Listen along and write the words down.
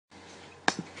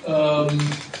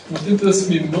What interests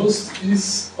me most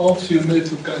is after you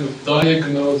made a kind of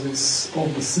diagnosis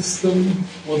of the system,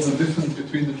 what's the difference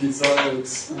between the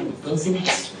desires and the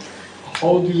doesn't?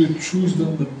 How do you choose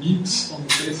then the needs on the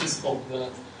basis of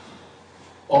that?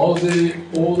 Are they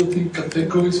ordered in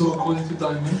categories or according to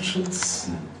dimensions?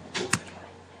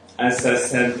 As I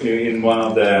said in one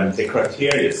of the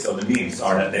criteria of the memes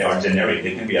are that they are generic.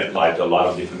 They can be applied to a lot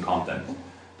of different content.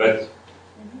 But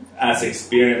as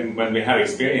experience, when we have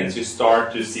experience, you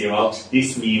start to see, well,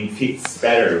 this meme fits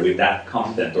better with that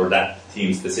content or that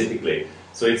theme specifically.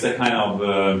 So it's a kind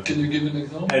of... Can you give an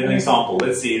example? An example.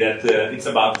 Let's see that it's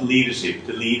about leadership.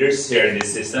 The leaders here in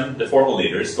this system, the formal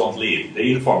leaders don't lead.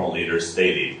 The informal leaders,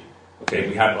 they lead. Okay,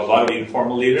 we have a lot of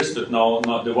informal leaders, but no,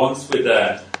 not the ones with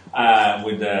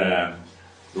the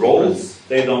roles.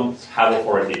 They don't have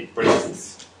authority, for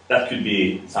instance. That could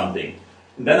be something.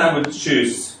 And then I would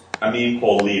choose a meme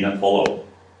called lead and follow,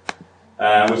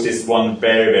 which is one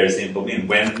very, very simple meme.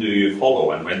 When do you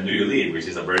follow and when do you lead? Which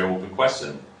is a very open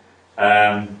question.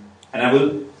 And I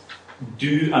will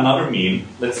do another meme.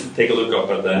 Let's take a look up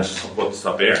at what's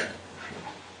up here.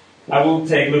 I will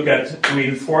take a look at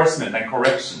reinforcement and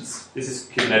corrections. This is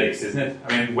kinetics, isn't it?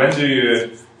 I mean, when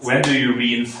do you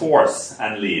reinforce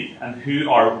and lead? And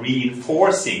who are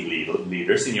reinforcing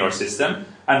leaders in your system?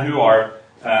 And who are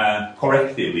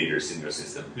corrective leaders in your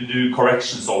system? Who do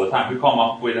corrections all the time? Who come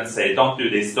up with and say, don't do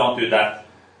this, don't do that,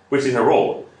 which is a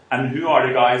role. And who are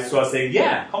the guys who are saying,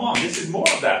 yeah, come on, this is more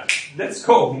of that. Let's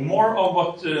go, more of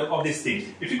what of this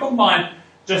thing. If you combine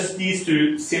just these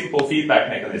two simple feedback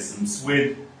mechanisms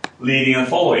with leading and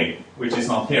following, which is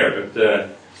not here, but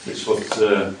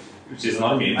which is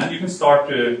another meme, and you can start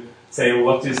to say, well,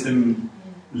 what is the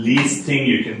least thing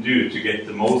you can do to get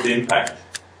the most impact?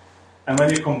 And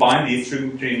when you combine these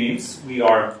three memes, we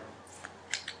are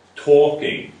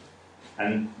talking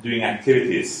and doing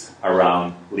activities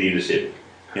around leadership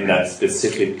in that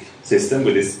specific system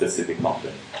with this specific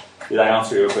content. Did I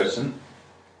answer your question?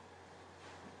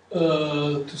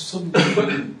 To some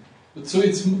degree. But so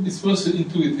it's mostly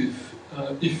intuitive.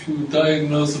 If you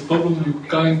diagnose a problem, you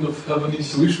kind of have an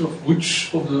intuition of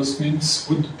which of those memes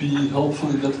would be helpful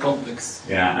in that context.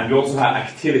 Yeah, and we also have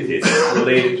activities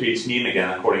related to each meme again,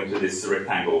 according to this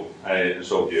rectangle I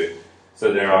showed you.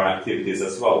 So there are activities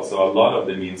as well. So a lot of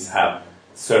the memes have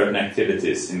certain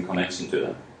activities in connection to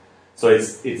them. So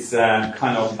it's a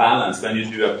kind of balance when you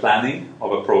do a planning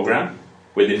of a program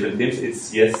with different themes.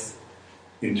 It's yes,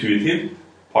 intuitive,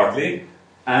 partly,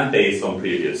 and based on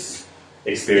previous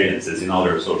experiences in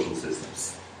other social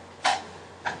systems.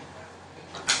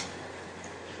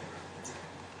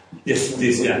 Yes,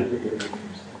 please, yeah.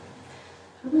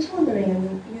 I was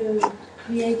wondering, you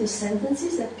create the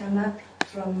sentences that come up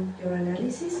from your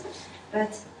analysis,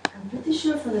 but I'm pretty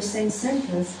sure for the same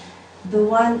sentence, the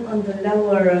one on the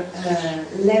lower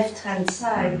left-hand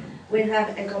side will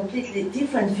have a completely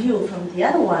different view from the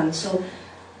other one. So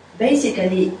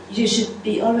basically, you should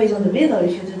be always on the middle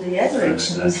if you do the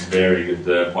iterations. That's a very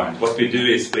good point. What we do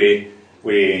is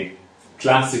we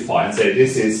classify and say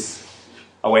this is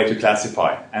a way to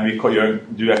classify, and we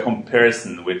do a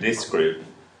comparison with this group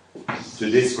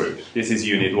to this group. This is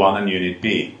unit 1 and unit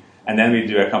B. And then we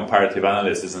do a comparative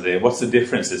analysis and say, what's the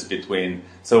differences between...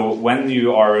 So when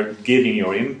you are giving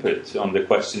your input on the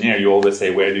questionnaire, you always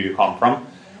say, where do you come from?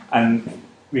 And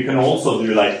we can also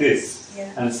do like this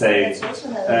and say,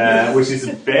 which is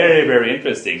very, very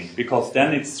interesting, because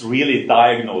then it's really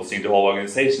diagnosing the whole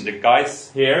organization. The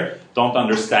guys here don't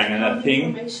understand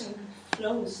anything.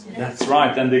 Flows, yeah. That's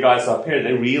right, and the guys up here,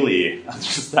 they really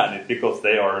understand it because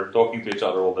they are talking to each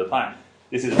other all the time.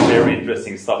 This is very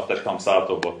interesting stuff that comes out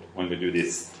of when we do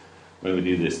this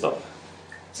stuff.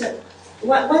 So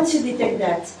once you detect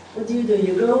that, what do?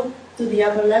 You go to the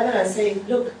upper level and say,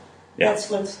 look, that's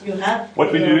what you have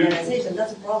in the organization.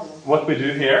 That's a problem. What we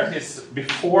do here is,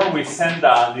 before we send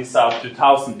this out to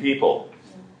 1,000 people,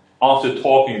 after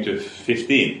talking to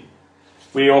 15,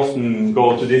 we often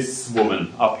go to this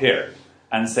woman up here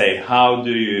and say, how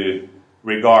do you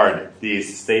regard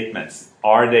these statements?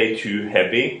 Are they too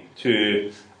heavy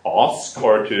to ask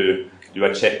or to do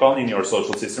a check on in your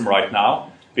social system right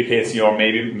now? Because you're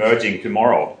maybe merging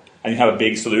tomorrow and you have a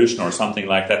big solution or something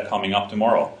like that coming up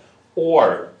tomorrow.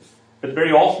 But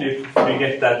very often we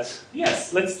get that,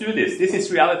 yes, let's do this. This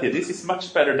is reality. This is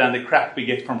much better than the crap we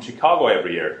get from Chicago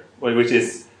every year. Which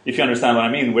is, if you understand what I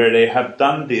mean, where they have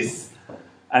done this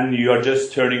and you are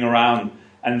just turning around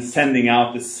and sending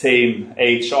out the same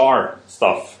HR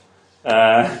stuff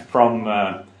from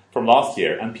last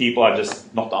year, and people are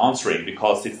just not answering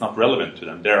because it's not relevant to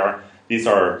them. These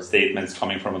are statements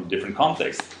coming from a different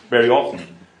context very often.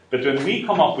 But when we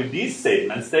come up with these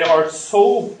statements, they are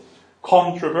so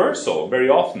controversial very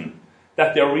often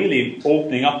that they are really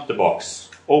opening up the box,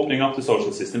 opening up the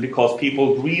social system, because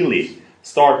people really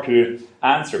start to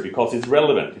answer because it's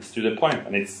relevant, it's to the point,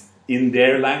 and it's in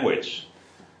their language.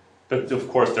 But of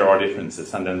course there are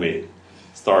differences, and then we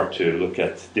start to look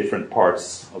at different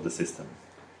parts of the system.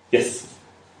 Yes?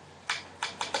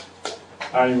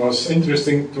 It was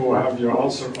interesting to have your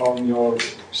answer on your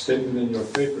statement in your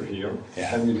paper here.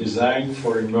 Yeah. And you design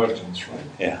for emergence, right?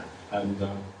 Yeah. And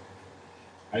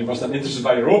I was then interested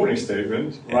by your opening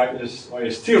statement. Yeah. Why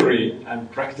is theory and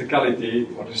practicality,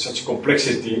 what is such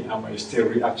complexity, and why is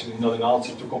theory actually not an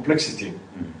answer to complexity?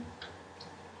 Mm.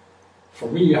 For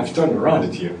me, you have turned around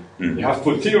it here. Mm. You have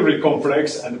put theory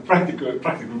complex and the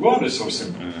practical world is so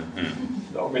simple.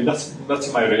 Mm-hmm. I mean,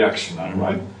 that's my reaction now,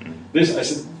 right? Mm. This, I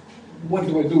said, what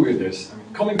do I do with this? I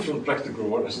mean, coming from the practical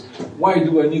world, I said, why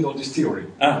do I need all this theory?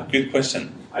 Good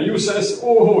question. And you says,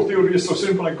 oh, theory is so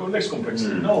simple and next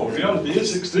complexity. Mm. No, reality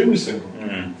is extremely simple.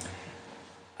 Mm.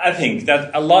 I think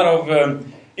that a lot of,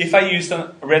 if I used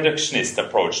a reductionist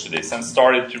approach to this and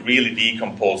started to really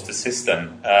decompose the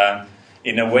system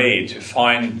in a way to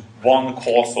find one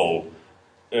cause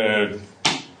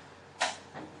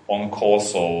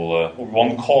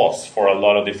for a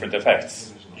lot of different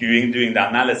effects, doing the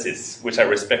analysis, which I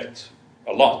respect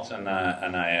a lot, and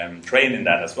I am trained in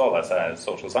that as well as a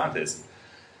social scientist.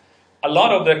 A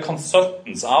lot of the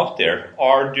consultants out there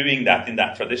are doing that in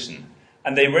that tradition.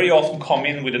 And they very often come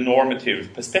in with a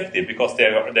normative perspective because they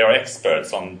are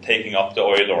experts on taking up the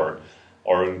oil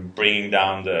or bringing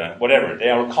down the whatever. They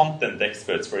are content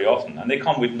experts very often. And they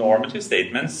come with normative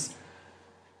statements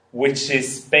which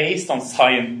is based on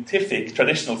scientific,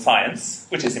 traditional science,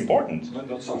 which is important.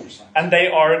 Not social science. And they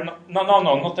are,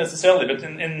 not necessarily, but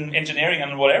in engineering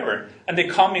and whatever. And they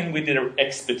come in with their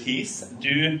expertise,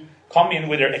 come in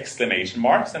with their exclamation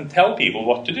marks and tell people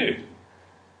what to do.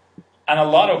 And a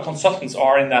lot of consultants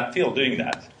are in that field doing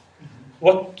that.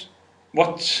 What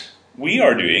we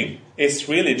are doing is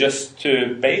really just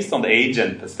to, based on the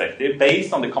agent perspective,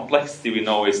 based on the complexity we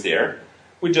know is there,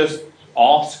 we just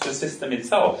ask the system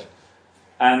itself.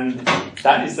 And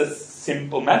that is a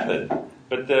simple method.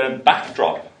 But the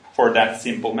backdrop for that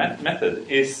simple method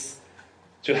is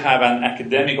to have an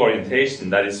academic orientation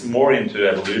that is more into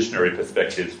evolutionary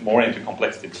perspectives, more into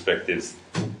complexity perspectives,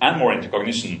 and more into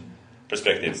cognition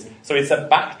perspectives. So it's a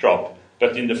backdrop,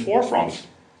 but in the forefront,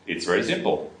 it's very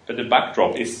simple. But the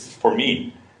backdrop is, for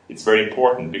me, it's very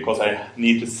important because I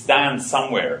need to stand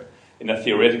somewhere in a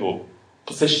theoretical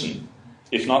position.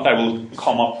 If not, I will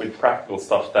come up with practical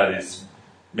stuff that is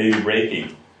maybe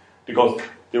breaking. Because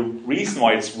the reason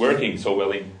why it's working so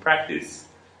well in practice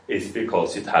is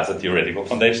because it has a theoretical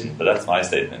foundation. But that's my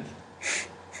statement.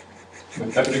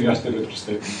 But everything has theoretical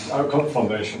statement. Our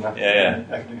foundation. Yeah.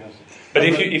 Everything has. But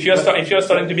if you're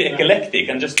starting to be eclectic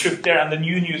and just put there and the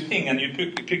new thing, and you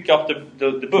pick up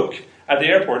the book at the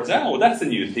airport, say, oh, that's a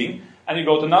new thing, and you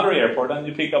go to another airport and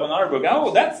you pick up another book,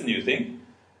 oh, that's a new thing,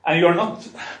 and you're not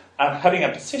having a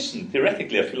position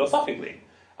theoretically or philosophically,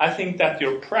 I think that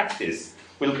your practice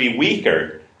will be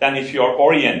weaker than if you are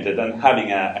oriented and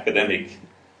having an academic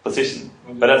position.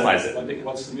 But that's my statement.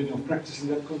 What's the meaning of practice in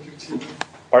that context?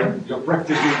 Pardon? Your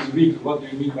practice is weak. What do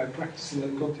you mean by practice in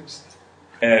that context?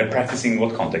 Practicing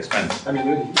what context, man? I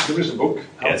mean, there is a book,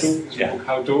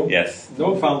 How to. Yes.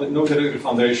 No theoretical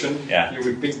foundation. Yeah. You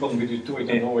will ping pong with you too, you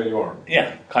don't know where you are.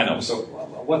 Yeah, kind of. So,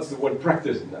 what's the word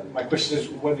practice? My question is,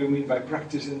 what do you mean by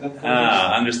practice in that context?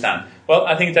 I understand. Well,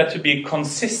 I think that to be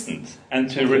consistent and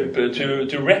to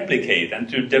replicate and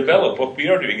to develop, what we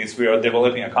are doing is we are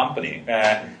developing a company.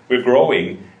 We're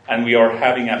growing and we are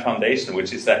having a foundation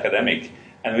which is academic.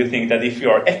 And we think that if you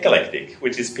are eclectic,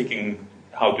 which is picking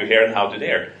how to here and how to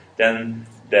there, then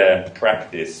the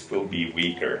practice will be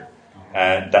weaker.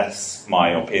 That's my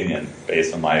opinion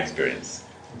based on my experience.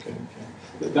 Okay.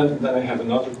 Then I have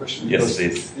another question. Yes,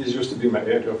 please. This used to be my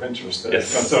area of interest,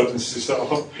 yes. Consultancy,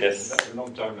 so yes. That's a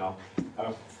long time now.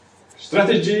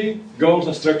 Strategy, goals,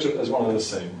 and structure is one and the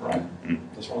same, right? Mm.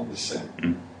 That's one and the same.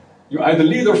 Mm. You either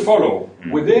lead or follow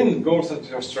within goals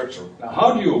and structure. Now,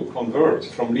 how do you convert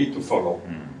from lead to follow?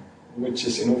 Which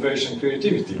is innovation,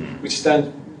 creativity, which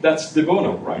that's the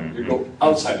bono, right? You go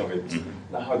outside of it.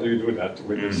 Now, how do you do that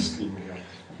with this scheme here?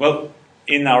 Well,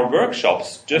 in our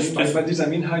workshops, by this I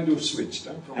mean, how do you switch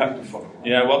from lead to follow? Right?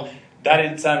 Yeah, well, that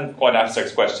is a quite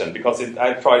abstract question because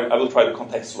I will try to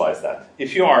contextualize that.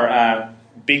 If you are a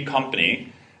big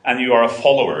company and you are a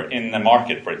follower in the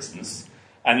market, for instance,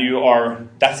 and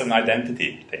that's an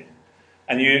identity thing.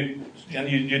 And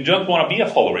you don't want to be a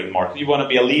follower in the market, you want to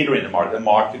be a leader in the market, a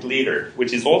market leader,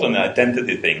 which is also an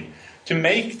identity thing. to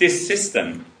make this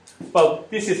system, well,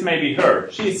 this is maybe her.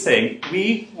 She's saying,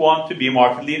 we want to be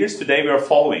market leaders. Today we are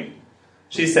following.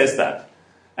 She says that.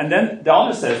 And then the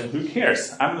other says, who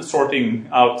cares? I'm sorting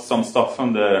out some stuff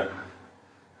from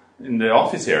in the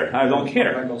office here. I don't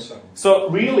care. So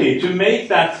really, to make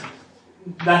that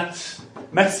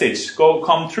message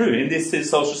come through in this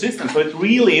social system, so it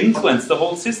really influenced the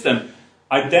whole system,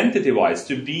 identity-wise,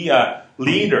 to be a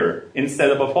leader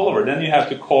instead of a follower, then you have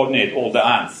to coordinate all the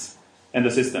ants in the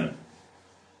system,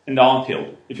 in the ant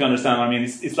hill, if you understand what I mean.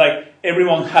 It's like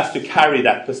everyone has to carry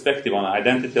that perspective on an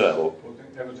identity level.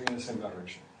 Putting everything in the same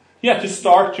direction. Yeah, to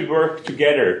start to work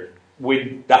together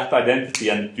with that identity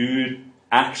and do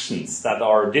actions that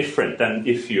are different than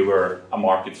if you were a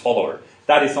market follower.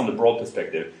 That is on the broad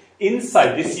perspective.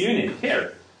 Inside this unit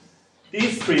here,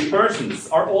 these three persons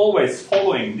are always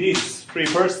following these three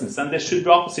persons, and they should be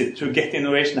opposite to get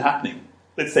innovation happening.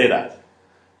 Let's say that,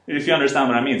 if you understand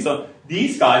what I mean. So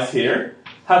these guys here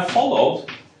have followed,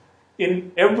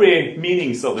 in every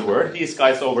meanings of the word, these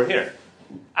guys over here.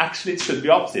 Actually, it should be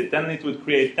opposite. Then it would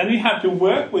create. Then we have to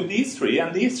work with these three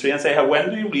and say, hey, when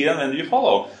do you lead and when do you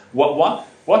follow?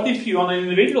 What if you, on an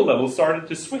individual level, started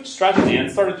to switch strategy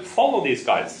and started to follow these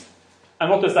guys? And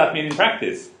what does that mean in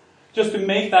practice? Just to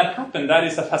make that happen, that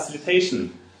is a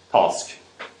facilitation task.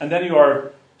 And then you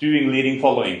are doing leading,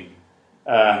 following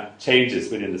changes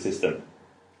within the system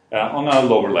on a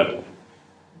lower level.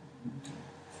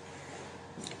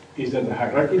 Is that a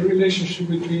hierarchical relationship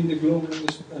between the global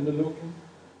and the local?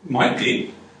 Might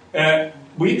be.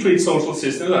 We treat social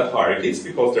systems as hierarchies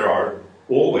because there are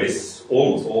almost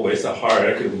always a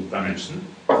hierarchical dimension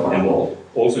involved.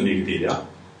 Also in Wikipedia,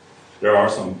 there are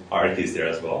some hierarchies there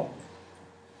as well.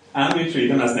 And we treat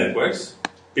them as networks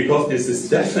because this is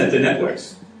definitely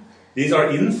networks. These are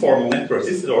informal networks.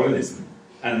 This is the organism.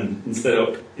 And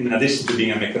in addition to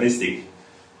being a mechanistic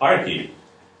hierarchy.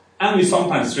 And we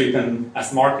sometimes treat them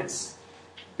as markets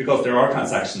because there are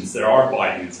transactions, there are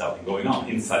buying and selling going on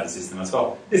inside the system as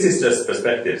well. This is just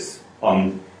perspectives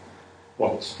on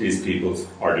what these people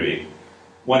are doing.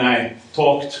 When I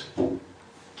talked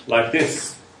like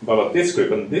this about this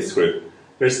group and this group,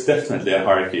 there's definitely a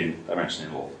hierarchy dimension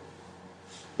involved.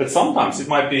 But sometimes it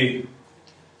might be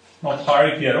not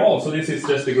hierarchy at all. So this is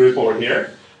just a group over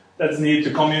here that need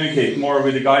to communicate more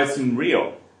with the guys in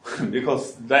Rio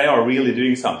because they are really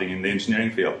doing something in the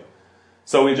engineering field.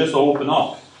 So we just open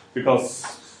up because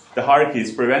the hierarchy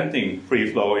is preventing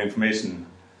free flow of information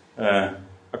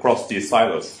across these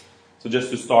silos. So just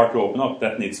to start to open up,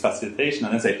 that needs facilitation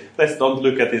and then say, let's don't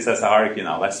look at this as a hierarchy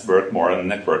now, let's work more on a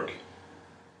network,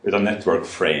 with a network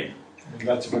frame. And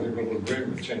that's where the global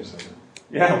brain will change that.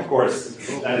 Yeah, of course.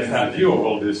 That is a view of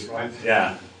all this, right?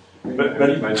 Yeah. But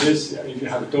by this, if you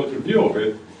have a total view of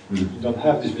it, you don't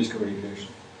have this miscommunication.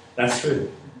 That's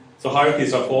true. So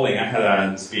hierarchies are falling. I had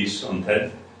a speech on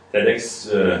TEDx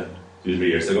 2-3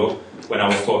 years ago when I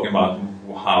was talking about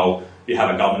how we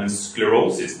have a governance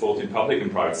sclerosis both in public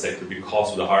and private sector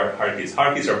because of the hierarchies.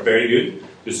 Hierarchies are very good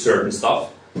to certain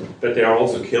stuff, but they are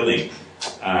also killing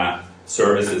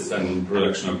services and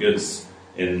production of goods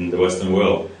in the Western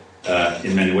world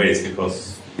in many ways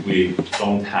because we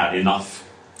don't have enough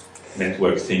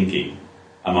network thinking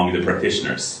among the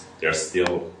practitioners. They're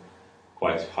still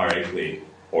quite hierarchically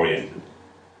oriented.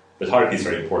 But hierarchies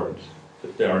are important,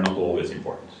 but they are not always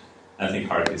important. I think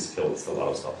hierarchies kills a lot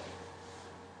of stuff.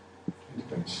 It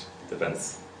depends.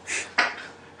 Depends.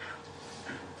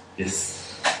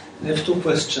 Yes. I have two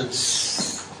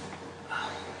questions,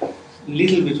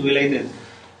 little bit related.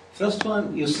 First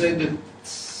one, you said that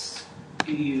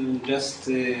you just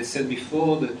said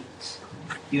before that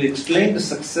you explained the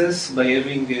success by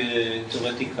having a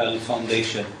theoretical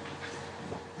foundation.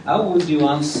 How would you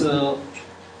answer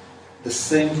the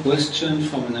same question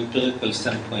from an empirical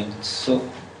standpoint? So,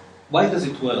 why does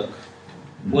it work?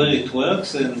 Where it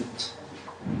works and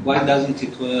why doesn't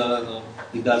it work or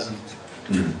it doesn't?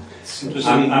 It's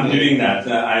interesting. I'm doing that.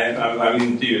 I've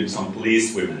interviewed some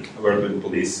police women. I work with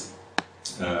police.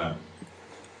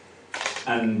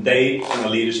 And they on a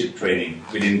leadership training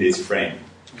within this frame.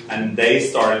 And they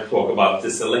started to talk about the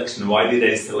selection. Why did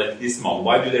they select this model?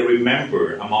 Why do they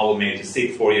remember a model made to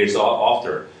sit 4 years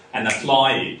after and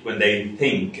apply it when they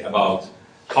think about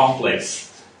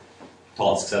complex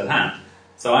tasks at hand?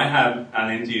 So I have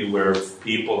an interview where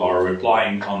people are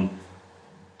replying on,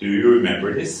 do you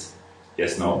remember this?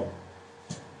 Yes, no.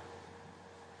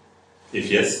 If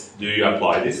yes, do you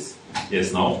apply this?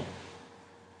 Yes, no.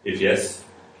 If yes,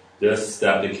 does the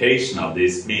application of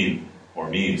this mean or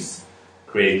means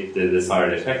create the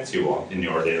desired effects you want in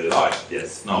your daily life?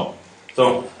 Yes, no.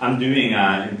 So I'm doing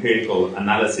an empirical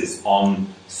analysis on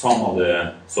some of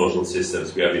the social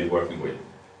systems we have been working with.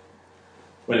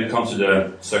 When it comes to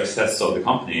the success of the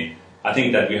company, I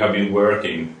think that we have been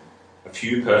working a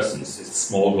few persons, it's a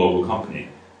small global company,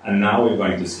 and now we're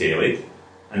going to scale it,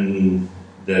 and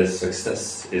the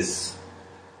success is,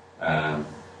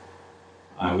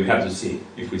 we have to see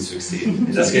if we succeed.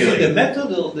 Is it the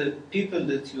method or the people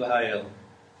that you hire?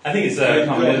 I think it's a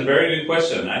very good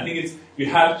question. I think it's you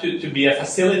have to be a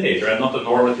facilitator and not a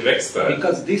normative expert.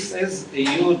 Because this has a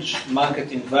huge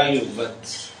marketing value,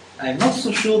 but I'm not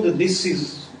so sure that this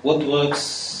is what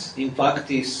works in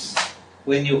practice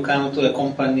when you come to a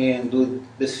company and do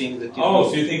the thing that you do.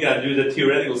 So you think I do the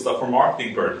theoretical stuff for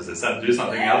marketing purposes and do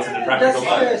something else in the practical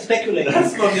life? That's speculation.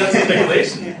 That's not just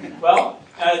speculation. Well,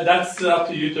 that's up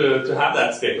to you to have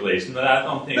that speculation, but I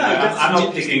don't think... I'm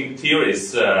not picking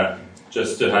theories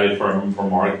just to have it for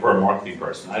a marketing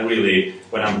person. I really,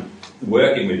 when I'm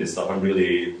working with this stuff, I'm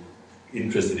really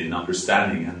interested in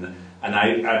understanding, and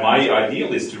my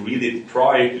ideal is to really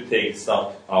try to take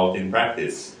stuff out in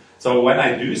practice. So when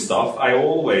I do stuff, I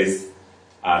always,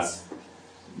 as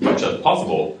much as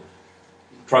possible,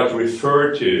 try to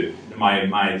refer to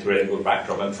my theoretical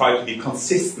backdrop and try to be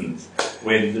consistent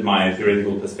with my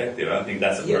theoretical perspective. I think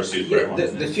that's a pursuit for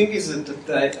everyone. The thing is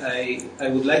that I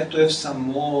would like to have some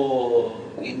more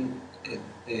in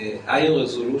a higher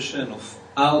resolution of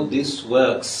how this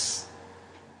works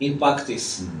in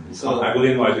practice. So I will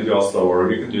invite you to Oslo, or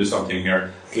we can do something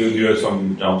here. We'll do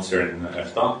some jobs here in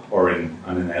EFTA or in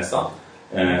ESA,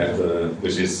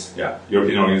 which is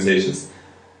European organizations,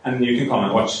 and you can come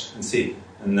and watch and see.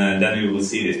 And then you will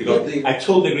see this, because I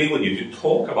totally agree with you, to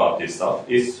talk about this stuff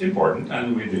is important,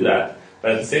 and we do that,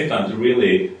 but at the same time to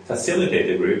really facilitate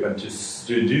the group and to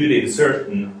do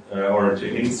the or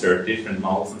to insert different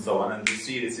models and so on, and to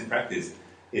see this in practice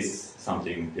is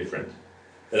something different.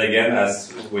 But again,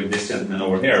 as with this gentleman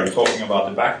over here, talking about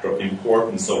the backdrop, the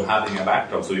importance of having a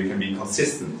backdrop so you can be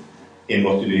consistent in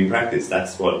what you do in practice,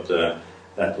 that's what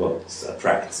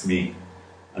attracts me,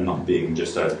 and not being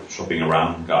just a shopping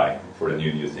around guy for a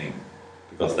new thing,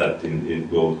 because that it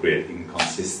will create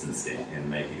inconsistency in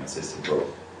making a system grow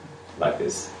like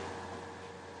this.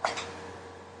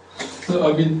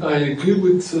 I mean, I agree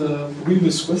with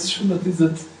Wilmer's question, that is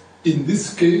that in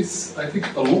this case, I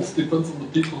think a lot depends on the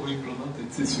people who implement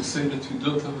it. Since you say that you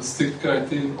don't have a strict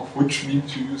criterion of which meme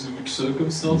to use in which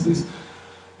circumstances,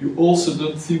 you also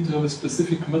don't seem to have a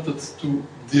specific method to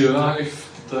derive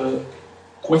the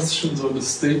questions or the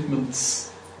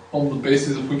statements on the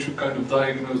basis of which you kind of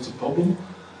diagnose the problem.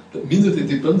 That means that it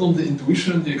depends on the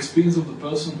intuition and the experience of the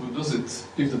person who does it.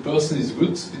 If the person is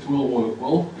good, it will work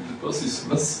well. If the person is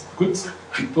less good,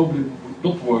 it probably would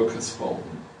not work as well.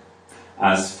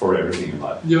 As for everything in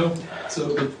life. Yeah,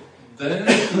 so but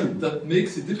then that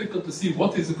makes it difficult to see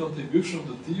what is the contribution of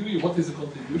the theory, what is the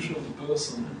contribution of the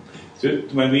person. So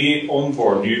when we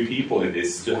onboard new people in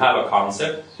this, to have a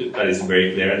concept that is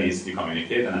very clear and easy to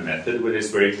communicate, and a method that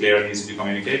is very clear and easy to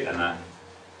communicate, and a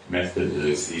method that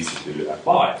is easy to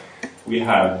apply, we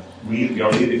are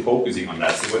really focusing on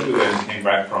that. So when we came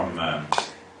back from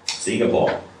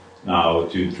Singapore, now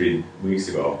 2-3 weeks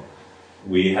ago,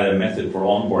 we had a method for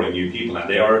onboarding new people, and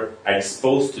they are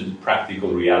exposed to the practical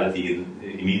reality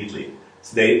immediately.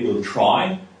 So they will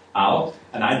try out,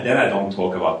 and then I don't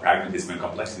talk about pragmatism and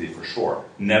complexity for sure.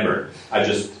 Never. I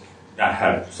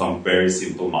have some very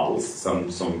simple models,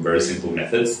 some very simple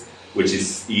methods, which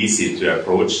is easy to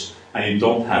approach, and you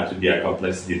don't have to be a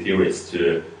complexity theorist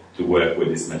to work with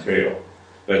this material.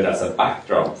 But as a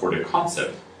backdrop for the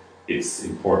concept, it's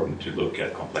important to look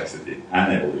at complexity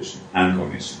and evolution and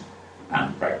cognition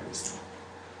and pragmatism.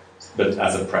 But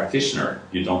as a practitioner,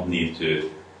 you don't need to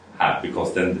have,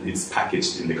 because then it's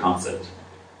packaged in the concept.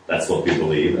 That's what we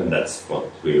believe, and that's how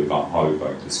we're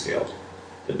going to scale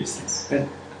the business.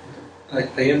 I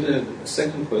have a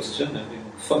second question. I mean,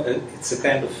 it's a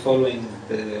kind of following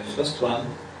the first one.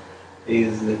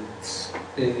 Is that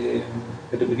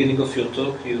at the beginning of your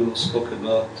talk you spoke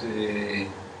about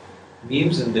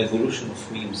memes and the evolution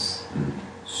of memes.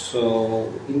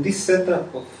 So in this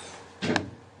setup of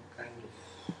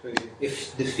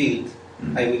the field,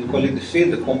 I will call it the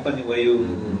field, the company where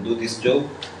you do this job,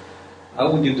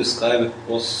 how would you describe an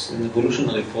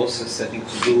evolutionary process having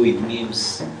to do with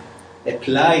memes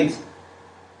applied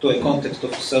to a context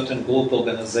of a certain group,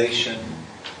 organization,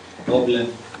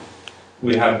 problem?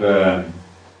 We have,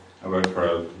 I worked for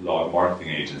a large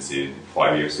marketing agency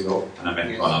 5 years ago, and I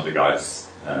met one of the guys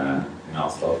in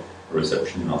Oslo, a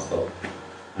reception in Oslo,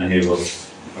 and he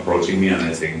was approaching me, and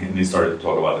he started to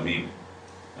talk about the meme.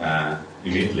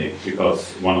 immediately,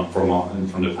 because one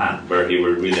from the fan where he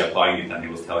was really applying it, and he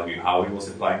was telling you how he was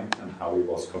applying it and how he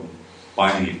was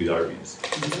combining it with other means.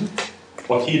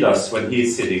 What he does when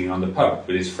he's sitting on the pub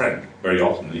with his friend, very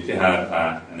often, if you have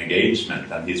an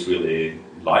engagement and he's really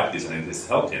like this and it has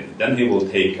helped him, then he will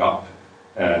take up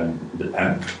the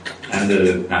pen and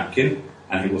the napkin,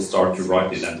 and he will start to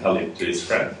write it and tell it to his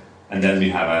friend. And then we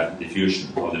have a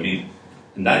diffusion of the meaning.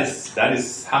 And that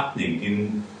is happening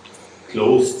in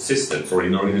closed systems or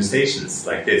in organizations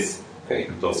like this,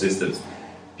 in closed systems.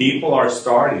 People are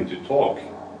starting to talk.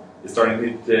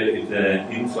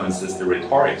 It influences the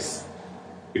rhetorics,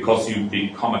 because you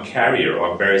become a carrier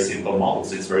of very simple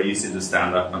models. It's very easy to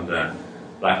stand up on the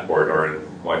blackboard or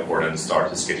whiteboard and start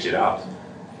to sketch it out.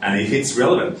 And if it's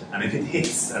relevant, and if it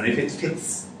hits, and if it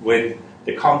fits with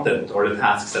the content or the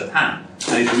tasks at hand,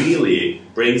 and it really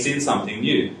brings in something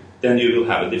new, then you will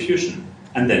have a diffusion.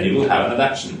 And then you will have an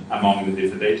adaptation among the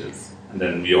different agents. And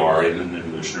then we are in an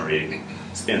evolutionary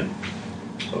spin,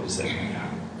 so to say.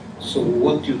 So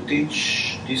what you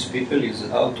teach these people is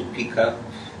how to pick up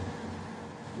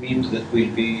memes that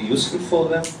will be useful for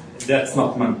them? That's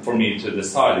not meant for me to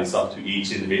decide. It's up to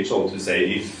each individual to say,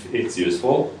 if it's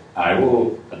useful, I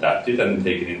will adapt it and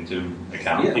take it into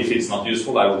account. Yeah. If it's not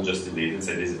useful, I will just delete it and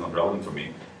say this is not relevant for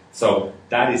me. So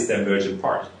that is the emergent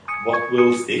part. What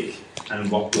will stick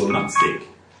and what will not stick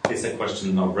is a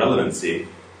question of relevancy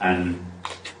and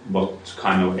what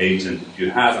kind of agent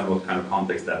you have and what kind of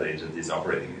context that agent is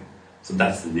operating in. So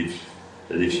that's the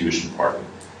diffusion part of it.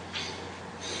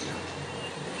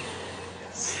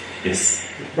 Yes.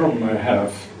 The problem I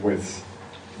have with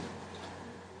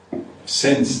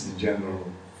sense the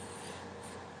general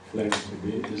flavor to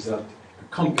be is that a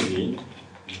company,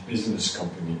 a business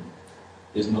company,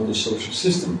 is not a social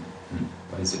system.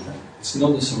 Why is it that? It's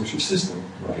not a social system.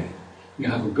 Okay. You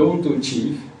have a goal to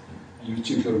achieve, and you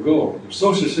achieve your goal. Your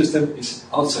social system is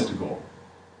outside the goal.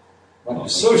 But you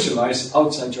socialize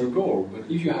outside your goal. But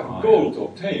if you have a goal to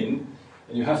obtain,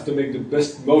 and you have to make the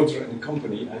best motor in the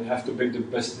company, and you have to make the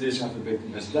best this, you have to make the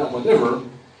best that, whatever,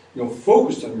 you're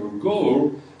focused on your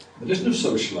goal, but there's no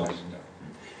socializing there.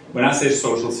 When I say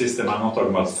social system, I'm not talking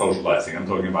about socializing. I'm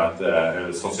talking about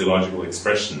sociological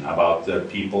expression, about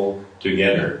people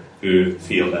together who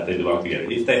feel that they belong together.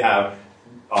 If they are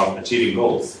achieving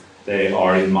goals, they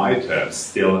are, in my terms,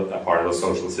 still a part of a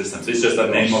social system. So it's just a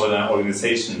name of an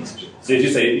organization. So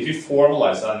if you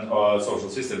formalize a social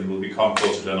system, it will become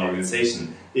closer to an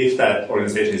organization. If that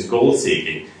organization is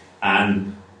goal-seeking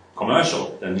and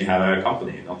commercial, then we have a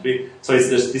company, don't we? So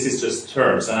this is just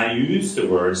terms, and I use the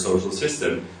word social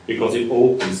system because it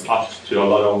opens up to a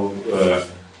lot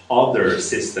of other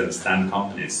systems than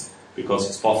companies, because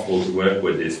it's possible to work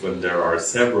with this when there are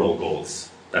several goals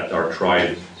that are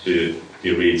tried to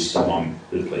be reached among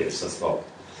the players as well.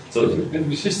 So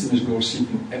every system is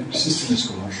goal-seeking, every system is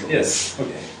commercial. Yes,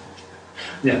 okay.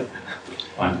 Yeah,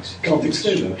 fine. Can't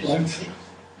explain that, right?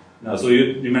 No, so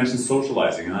you mentioned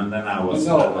socializing, and then I was...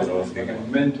 What I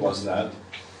meant was that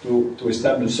to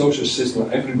establish a social system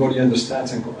where everybody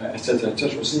understands, and etc.,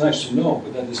 it's nice to know,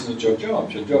 but that is not your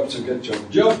job. Your job is to get your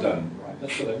job done, right?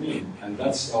 That's what I mean. And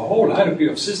that's a whole hierarchy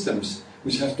of systems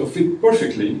which have to fit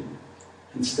perfectly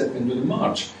and step into the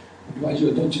march. Otherwise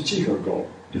you don't achieve your goal.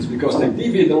 It's because they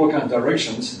deviate in all kinds of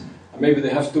directions, and maybe they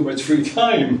have too much free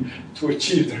time to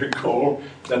achieve their goal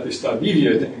that they start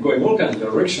deviating and going all kinds of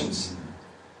directions.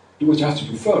 Do what you have to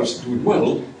do first, do it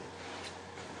well,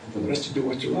 and for the rest you do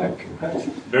what you like. Right?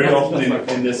 Very often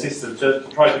in the system, to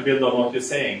try to build on what you're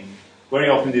saying, very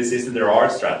often in the system there are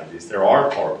strategies, there are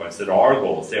PowerPoints, there are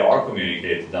goals, they are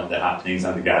communicated on the happenings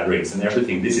and the gatherings and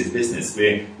everything. This is business,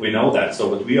 we know that. So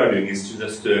what we are doing is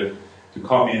just to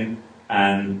come in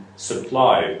and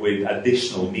supply with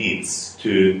additional means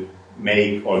to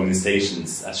make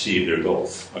organizations achieve their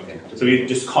goals. Okay. So we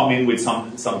just come in with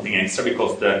something extra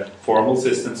because the formal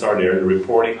systems are there, the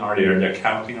reporting are there, the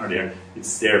accounting are there,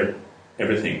 it's there,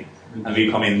 everything. And we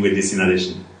come in with this in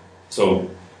addition. So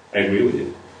I agree with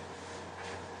you.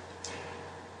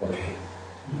 Okay.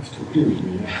 You have to agree with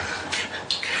me.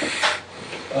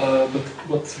 But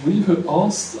what we were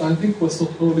asked, I think, was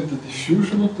not only the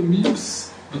diffusion of the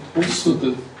memes, but also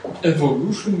the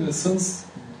evolution, in a sense,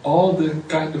 all the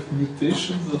kind of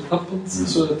mutations that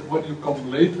happens, so that when you come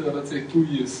later, let's say 2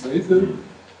 years later,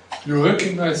 you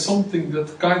recognize something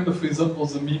that kind of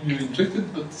resembles a meme you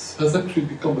injected, but has actually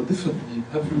become a different meme.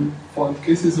 Have you found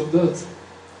cases of that?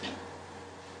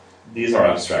 These are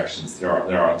abstractions.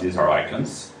 These are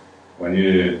icons. When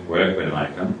you work with an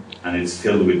icon and it's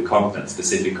filled with content,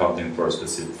 specific content from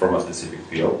a specific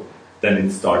field, then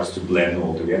it starts to blend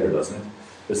all together, doesn't it?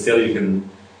 But still, you can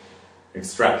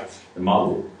extract the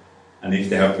model, and if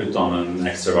they have put on an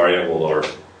extra variable or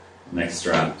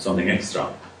something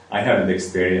extra. I haven't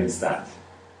experienced that.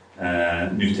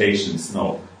 Mutations,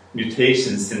 no.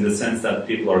 Mutations in the sense that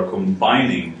people are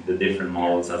combining the different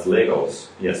models as Legos,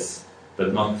 yes,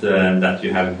 but not that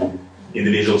you have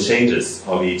individual changes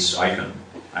of each icon.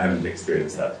 I haven't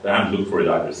experienced that, but I haven't looked for it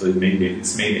either, so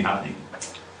it's maybe happening.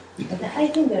 But I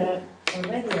think there are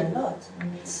already a lot.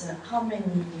 And it's how many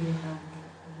do you have?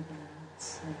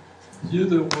 Here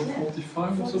there were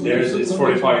 45 or something. It's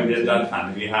 45 in that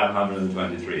hand. We have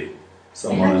 123.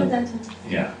 So more than,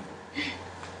 123. yeah.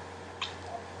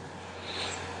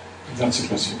 That's a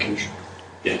classification.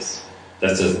 Yes.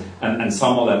 That's just, and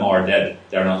some of them are dead.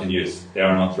 They are not in use. They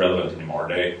are not relevant anymore.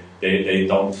 They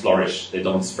don't flourish. They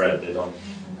don't spread. They don't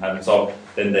have. So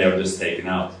then they are just taken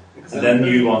out. Example. And then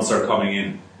new ones are coming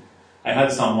in. I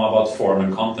had some about form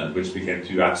and content, which became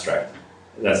too abstract.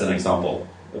 That's an example.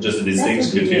 Just a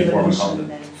distinction between form and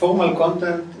content. Formal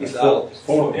content is out.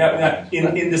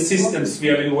 In the systems we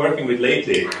have been working with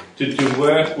lately, to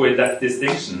work with that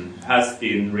distinction has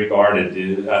been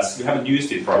regarded as we haven't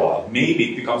used it for a while.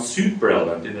 Maybe it becomes super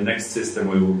relevant in the next system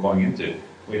we were going into.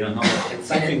 We don't know. It's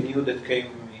something new that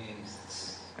came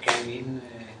in.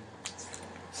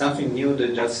 Something new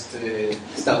that just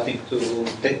starting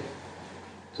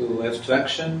to have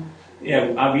traction.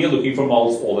 Yeah, we are looking for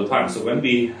models all the time. So when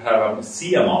we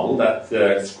see a model that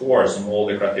scores on all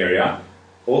the criteria,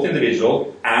 both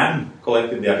individual and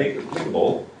collectively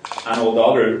applicable, and all the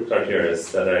other criteria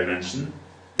that I mentioned,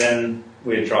 then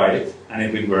we try it, and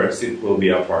if it works, it will be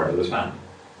a part of the plan.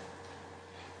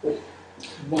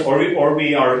 Or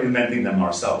we are inventing them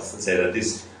ourselves and say that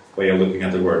this way of looking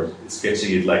at the world,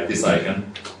 sketching it like this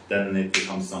icon, then it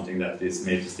becomes something that is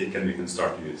made to stick and we can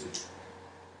start to use it.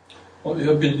 Well, you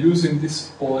have been using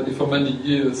this already for many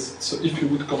years, so if you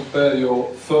would compare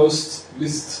your first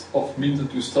list of memes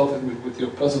that you started with your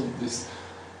present list,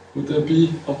 would there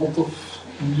be a lot of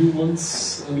new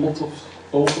ones and a lot of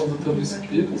old ones that have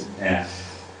disappeared? Yeah.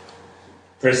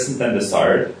 Present and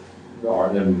desired are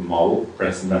the model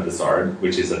present and desired,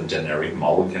 which is a generic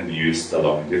model, can be used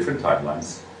along different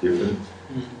timelines, different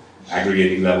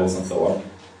aggregating levels and so on.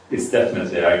 It's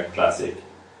definitely a classic.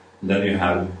 And then you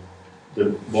have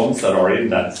the ones that are in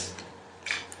that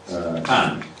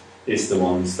pan is the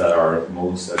ones that are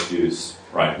most at use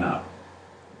right now.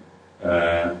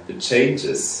 The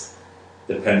changes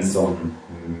depends on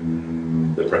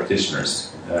the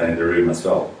practitioners in the room as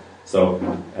well. So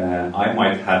I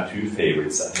might have two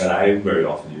favorites that I very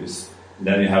often use.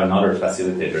 Then you have another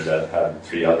facilitator that have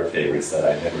three other favorites that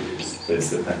I never use. So it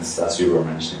depends, as you were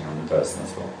mentioning, on the person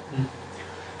as well.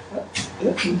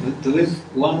 There is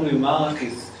one remark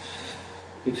is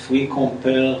if we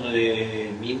compare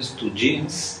memes to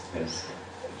genes, yes.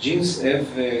 Genes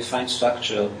have a fine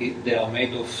structure. They are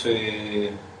made of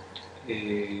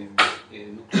nucleic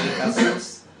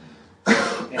acids,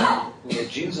 and when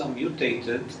genes are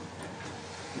mutated,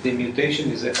 the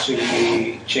mutation is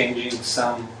actually changing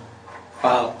some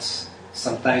parts,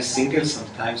 sometimes single,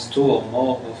 sometimes two or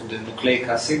more of the nucleic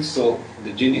acid, so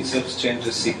the gene itself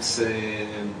changes its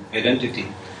identity.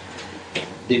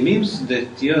 The memes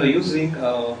that you are using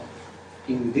are,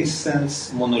 in this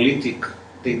sense, monolithic.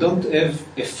 They don't have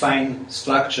a fine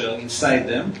structure inside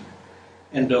them,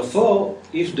 and therefore,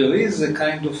 if there is a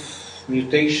kind of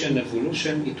mutation,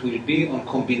 evolution, it will be on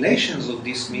combinations of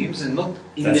these memes and not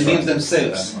in the memes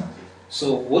themselves.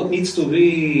 So what needs to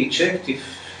be checked, if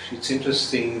it's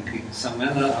interesting in some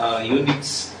manner, are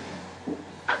units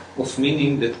of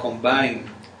meaning that combine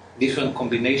different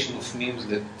combination of memes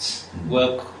that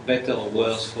work better or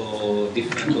worse for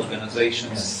different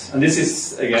organizations. Yes. And this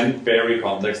is, again, very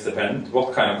context dependent.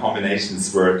 What kind of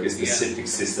combinations work is specific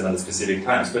system at specific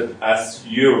times. But as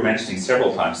you were mentioning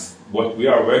several times, what we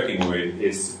are working with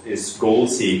is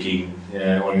goal-seeking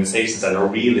organizations that are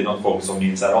really not focused on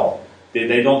memes at all.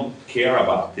 They don't care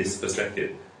about this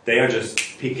perspective. They are just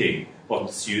picking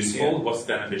what's useful, what's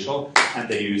beneficial, and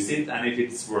they use it. And if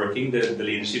it's working, the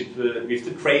leadership with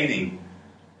the training,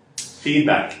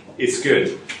 feedback is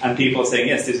good. And people are saying,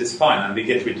 yes, this is fine, and we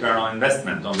get return on the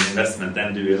investment,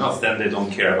 then do enough, then they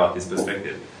don't care about this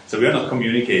perspective. So we are not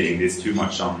communicating this too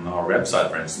much on our website,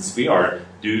 for instance. We are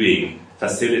doing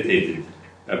facilitated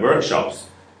workshops.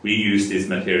 We use this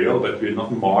material, but we're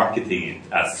not marketing it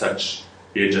as such.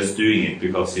 We are just doing it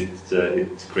because it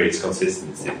creates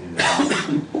consistency in the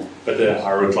system. But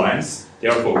our clients, they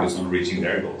are focused on reaching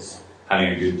their goals, having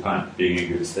a good time, being in a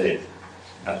good state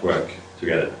at work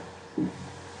together.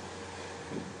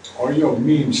 Are your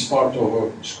memes part of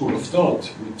a school of thought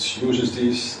which uses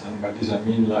this? And by this I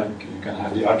mean like you can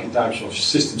have the archetypes of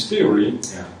systems theory.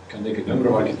 Yeah. You can take a number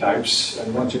of archetypes,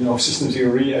 and once you know systems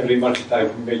theory, every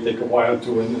archetype may take a while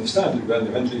to understand. Then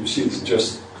eventually you see it's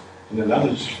just an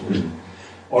analogy.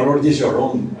 Or it is your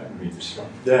own memes.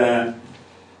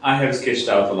 I have sketched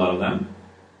out a lot of them.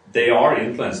 They are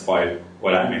influenced by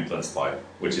what I'm influenced by,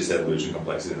 which is evolution,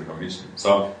 complexity, and cognition.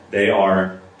 So they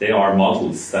are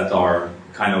models that are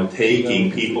kind of taking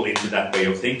people into that way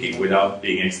of thinking without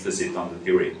being explicit on the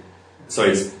theory. So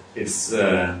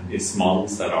it's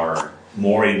models that are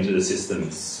more into the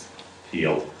systems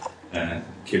field,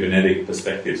 Kybernetic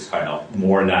perspectives, kind of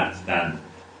more than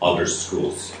other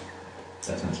schools.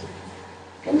 Definitely.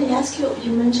 Can I ask you?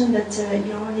 You mentioned that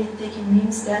you're only taking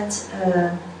memes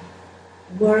that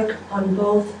work on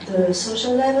both the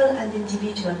social level and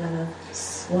individual level.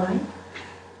 Why?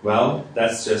 Well,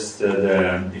 that's just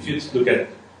if you look at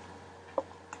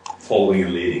following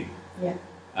and leading. Yeah.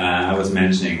 I was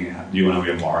mentioning, do you want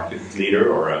to be a market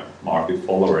leader or a market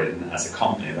follower as a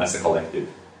company? That's a collective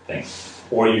thing.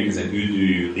 Or you can say, who do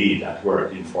you lead at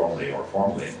work, informally or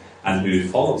formally? And who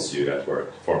follows you at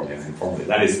work, formally and informally?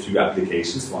 That is two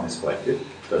applications. One is collective,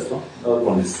 first one. The other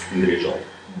one is individual.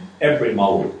 Every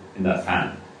model in that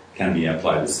fan can be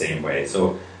applied the same way.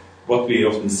 So what we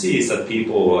often see is that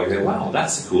people say, wow,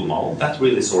 that's a cool model. That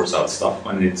really sorts out stuff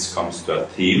when it comes to a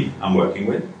team I'm working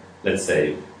with. Let's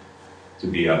say, to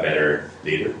be a better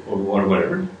leader or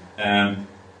whatever. And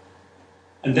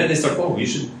then they start, oh, you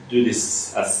should do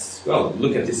this as well.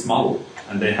 Look at this model.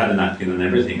 And they had a napkin and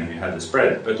everything, and we had the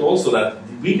spread. But also that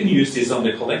we can use this on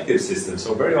the collective system.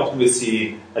 So very often we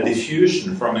see a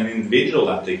diffusion from an individual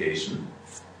application,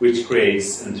 which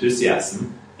creates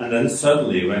enthusiasm. And then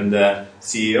suddenly, when the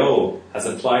CEO has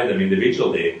applied them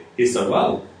individually, he said,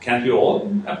 well, can't we all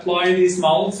apply these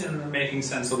models in making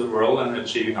sense of the world and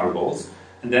achieving our goals?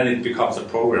 And then it becomes a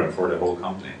program for the whole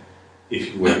company,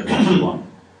 if you work one-to-one.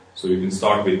 So you can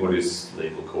start with what is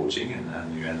labeled coaching, and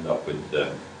then you end up with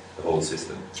the whole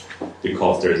system,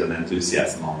 because there is an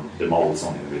enthusiasm on the models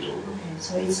on individual. Okay,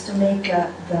 so it's to make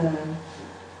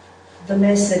the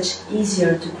message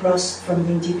easier to cross from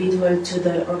the individual to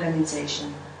the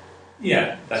organization.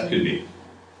 Yeah, that could be.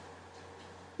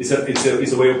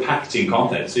 It's a way of packaging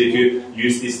content. So if you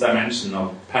use this dimension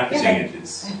of packaging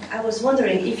it's... I was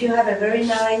wondering, if you have a very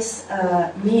nice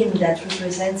meme that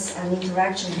represents an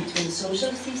interaction between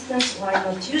social systems, why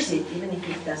not use it, even if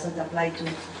it doesn't apply to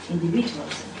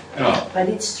individuals? Yeah. But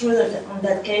it's true that on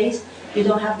that case, you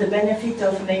don't have the benefit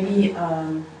of maybe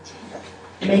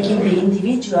making the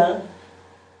individual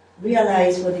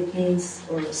realize what it means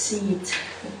or see it.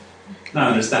 No, I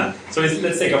understand. So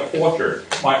let's take a Porter,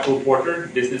 Michael Porter,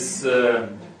 business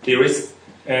theorist.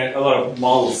 A lot of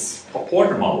models,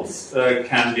 Porter models,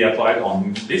 can be applied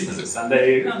on businesses, and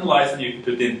they analyze, and you can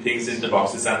put in things into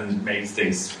boxes and it makes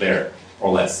things clear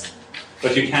or less.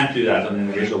 But you can't do that on an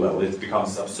individual level. It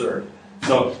becomes absurd.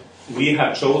 So we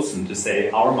have chosen to say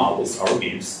our models, our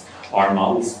memes, are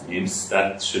models, memes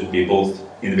that should be both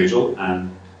individual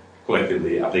and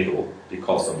collectively applicable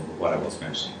because of what I was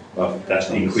mentioning. Well, that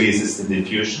increases the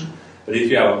diffusion. But if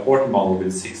you have a Porter model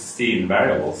with 16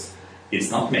 variables, it's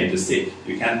not made to stick.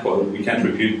 We can't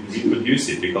reproduce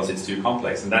it because it's too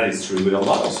complex. And that is true with a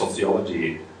lot of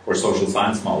sociology or social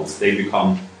science models. They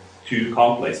become too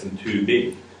complex and too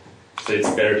big. So it's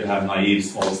better to have naive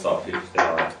small stuff if they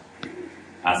are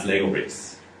as Lego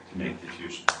bricks to make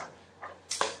diffusion.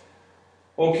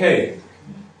 Okay.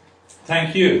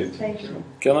 Thank you. Thank you.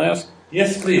 Can I ask?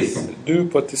 Yes, please. Do you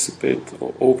participate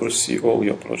or oversee all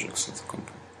your projects at the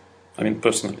company? I mean,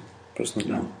 personally.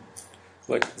 No.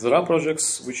 Like, there are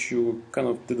projects which you kind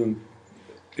of didn't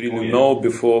really know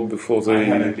before they I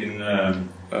haven't been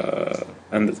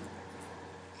ended.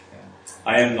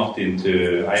 I am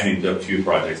into a few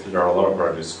projects, but there are a lot of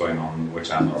projects going on which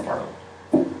I'm not a part of.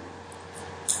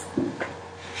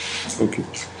 Okay.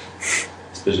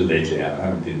 Especially lately,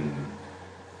 I've been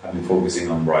focusing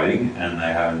on writing, and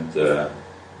I haven't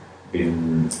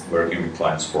been working with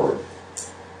clients for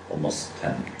almost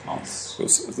 10 months. So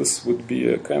this would be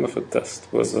a kind of a test,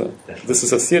 whether this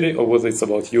is a theory or whether it's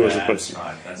about you as a person.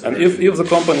 Right. And if the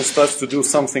company starts to do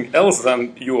something else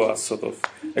than you are sort of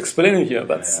explaining here,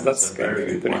 that's kind of very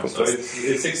good very point. cool. So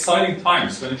it's exciting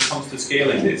times when it comes to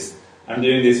scaling this. I'm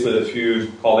doing this with a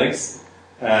few colleagues,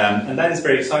 and that is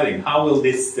very exciting. How will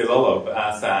this develop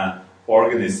as an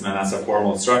organism and as a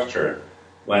formal structure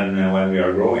when we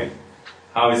are growing?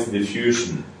 How is the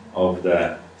diffusion of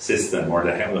the system or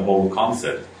the whole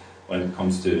concept when it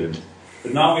comes to...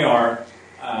 But now we are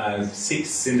 7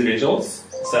 individuals,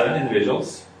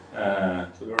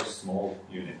 So we are a small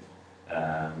unit,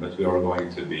 but we are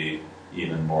going to be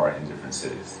even more in different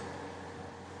cities.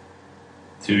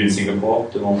 2 in Singapore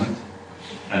at the moment,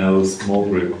 and a small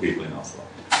group of people in Oslo.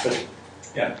 But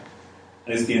yeah,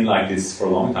 and it's been like this for a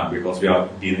long time because we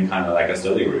have been kind of like a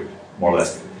study group, more or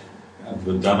less.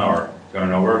 We've done our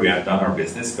turnover, we have done our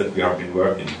business, but we have been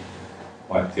working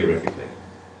quite theoretically.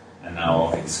 And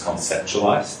now it's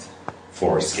conceptualized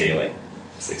for scaling.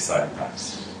 It's exciting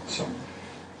times. So,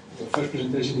 the first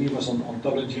presentation here was on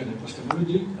ontology and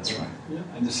epistemology. That's right. Yeah.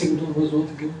 And the second one was what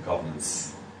again?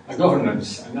 Governance.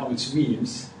 Governance, and now it's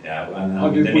memes. Yeah, and how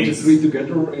do you the put the memes, three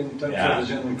together in terms yeah, of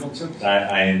the general concept?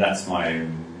 that's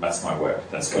my work.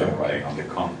 That's what I'm writing on the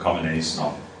combination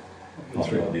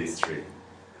of these three.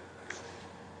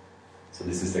 So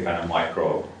this is the kind of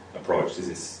micro approach. This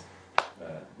is,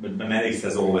 but memetics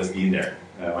has always been there.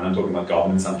 When I'm talking about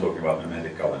governance, I'm talking about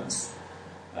memetic governance.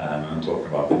 When I'm talking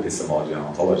about epistemology and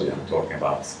ontology, I'm talking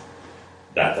about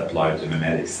that applied to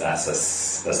memetics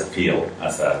as a field,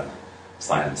 as a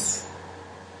science.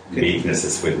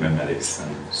 Weaknesses with memetics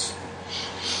and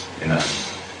in a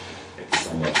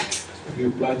epistemology. Have you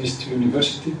applied this to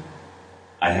university?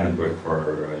 I haven't worked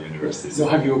for universities. So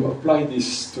have you applied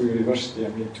this to university? I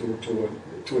mean,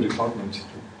 to a department?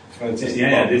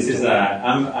 Yeah. This is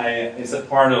it's a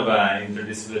part of an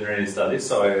interdisciplinary study.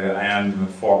 So I am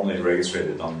formally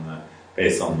registered on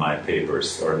based on my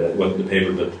papers or the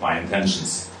paper, but my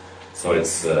intentions. So it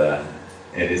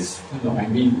is. No, I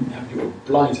mean, have you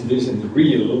applied this in the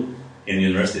real in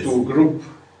universities to a group?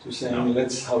 To saying,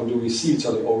 how do we see each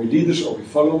other? Are we leaders? Are we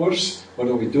followers? What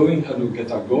are we doing? How do we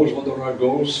get our goals? What are our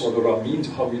goals? What are our means?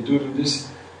 How we do this?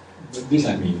 This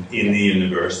I mean. In the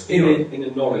university? In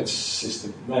a knowledge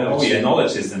system.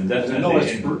 Knowledge system,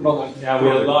 definitely. We have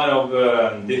a lot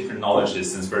of different knowledge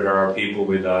systems where there are people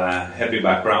with a heavy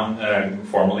background,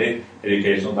 formally,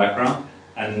 educational background,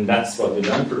 and that's what we've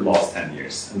done for the last 10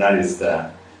 years. And that is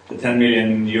the 10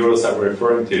 million euros that we're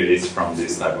referring to is from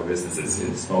this type of businesses.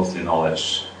 It's mostly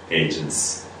knowledge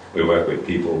agents. We work with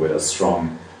people with a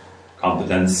strong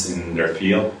competence in their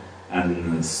field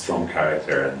and strong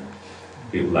character and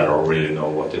people that really know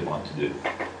what they want to do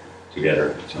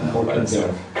together.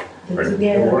 The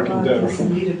together part is a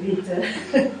little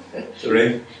bit...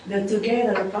 Sorry? The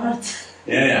together part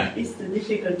is the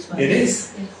difficult one. It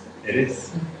is. It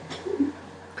is.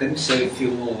 Can you say a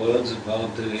few more words about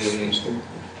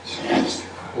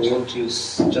what you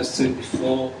just said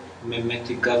before,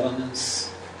 memetic governance?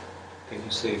 Can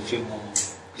you say a few more?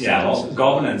 Yeah, well,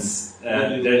 governance,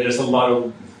 there's a lot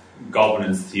of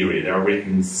governance theory. There are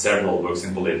written several books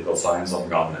in political science on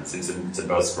governance. It's a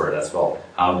buzzword as well.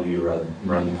 How do you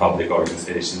run public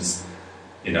organizations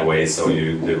in a way so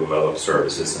you develop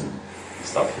services and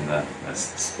stuff in the, I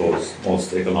suppose,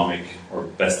 most economic or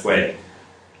best way?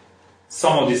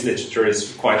 Some of this literature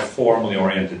is quite formally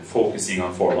oriented, focusing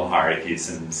on formal hierarchies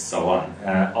and so on.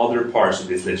 Other parts of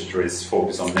this literature is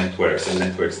focused on networks and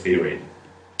networks theory.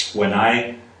 When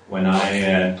I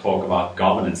talk about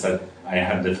governance, I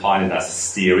have defined it as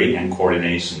steering and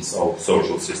coordinations of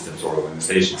social systems or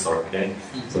organizations. Okay,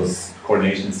 so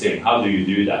coordination and steering. How do you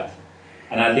do that?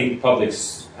 And I think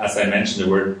publics, as I mentioned,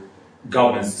 the word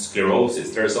governance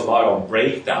sclerosis. There's a lot of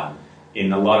breakdown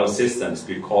in a lot of systems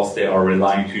because they are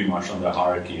relying too much on the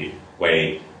hierarchy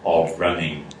way of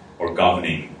running or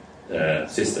governing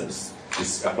systems.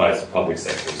 This applies to public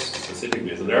sectors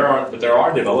specifically. So there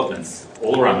are developments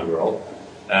all around the world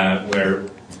where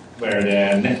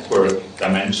the network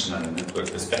dimension and the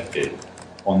network perspective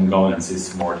on governance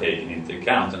is more taken into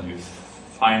account, and you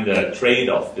find a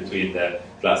trade-off between the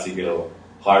classical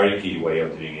hierarchy way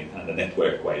of doing it and the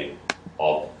network way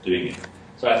of doing it.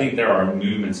 So I think there are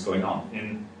movements going on.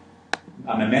 In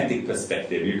a memetic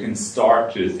perspective, you can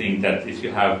start to think that if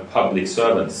you have public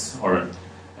servants, or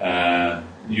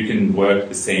you can work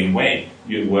the same way,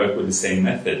 you work with the same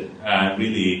method,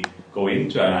 really go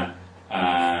into a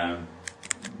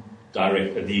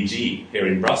DG here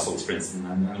in Brussels, for instance,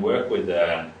 and work with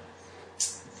the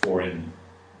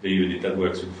unit that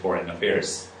works with foreign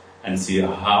affairs, and see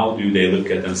how do they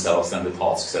look at themselves and the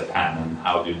tasks at hand, and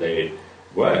how do they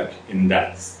work in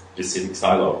that specific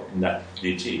silo, in that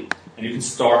DG. And you can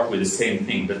start with the same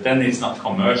thing, but then it's not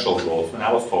commercial roles. When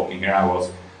I was talking here, I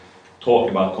was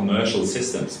talking about commercial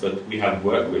systems, but we have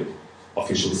worked with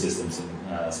official systems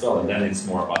as well, and then it's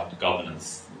more about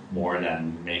governance, more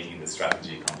than making the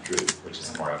strategy come true, which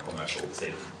is more a commercial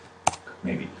statement,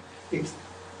 maybe.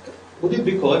 Would it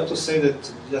be correct to say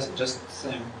that just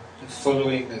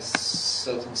following a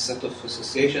certain set of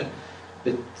association,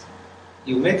 that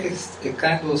you make a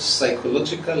kind of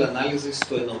psychological analysis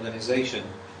to an organization?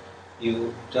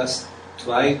 You just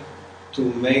try to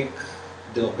make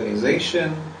the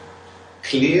organization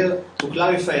clear, to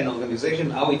clarify an organization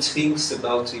how it thinks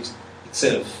about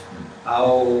itself,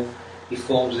 how it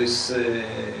forms its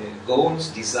goals,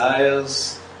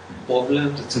 desires,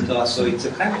 problems, etc. So it's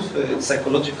a kind of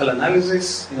psychological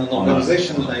analysis in an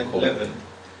organizational level.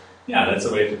 Yeah, that's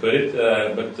a way to put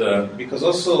it. Because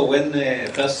also when a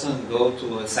person goes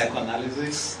to a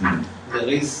psychoanalysis, there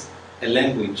is a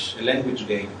language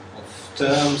game of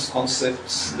terms,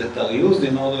 concepts that are used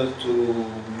in order to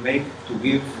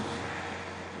give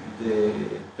the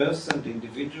person, the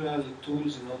individual,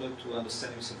 tools in order to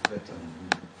understand himself better.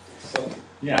 So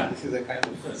yeah, this is a kind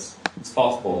of it's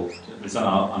possible. It's an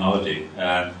analogy.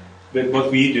 But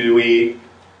what we do, we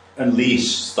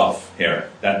unleash stuff here.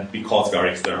 That because we are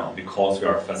external, because we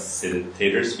are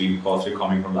facilitators, because we're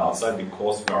coming from the outside,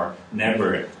 because we are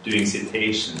never doing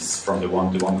citations from the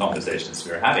one-to-one conversations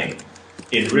we're having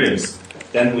in rooms.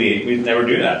 Then we never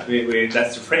do that.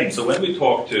 That's the frame. So when we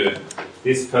talk to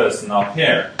this person up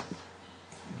here,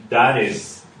 that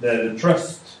is the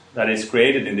trust that is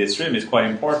created in this room is quite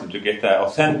important to get the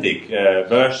authentic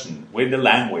version with the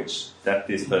language that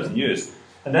this person used.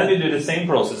 And then we do the same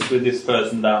process with this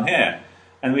person down here,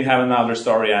 and we have another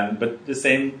story, but the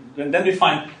same. And then we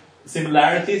find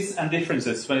similarities and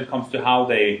differences when it comes to how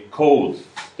they code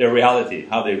their reality,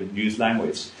 how they use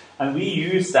language. And we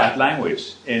use that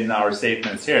language in our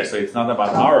statements here, so it's not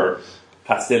about our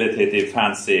facilitative,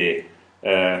 fancy,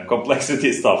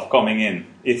 complexity stuff coming in.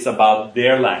 It's about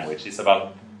their language. It's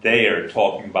about their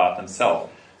talking about themselves.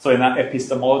 So in an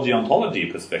epistemology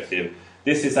ontology perspective,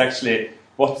 this is actually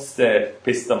what's the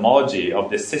epistemology of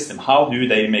this system? How do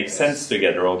they make sense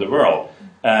together of the world,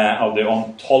 of the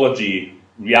ontology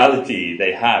reality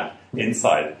they have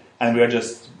inside? And we are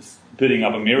just putting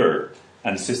up a mirror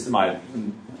and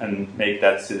and make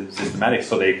that systematic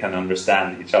so they can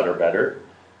understand each other better,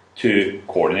 to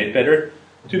coordinate better,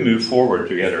 to move forward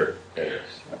together better.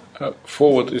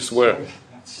 Forward is where?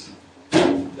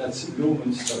 That's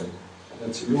Luhmann's story.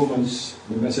 That's Luhmann's,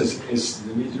 the message is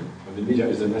the media, or the media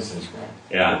is the message. Right?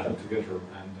 Yeah. Come together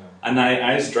and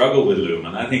I struggle with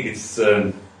Luhmann. I think it's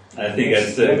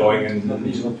going in. Not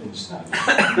easy to understand.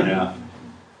 Yeah.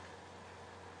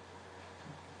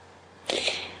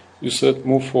 You said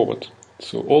move forward.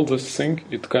 So all this thing,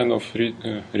 it kind of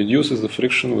reduces the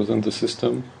friction within the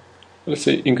system. Let's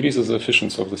say increases the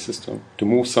efficiency of the system to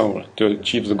move somewhere, to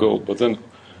achieve the goal. But then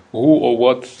who or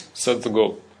what sets the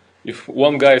goal? If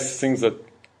one guy thinks that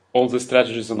all the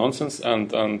strategies are nonsense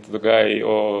and the guy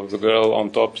or the girl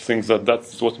on top thinks that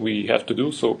that's what we have to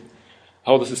do, so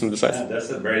how the system decides? Yeah,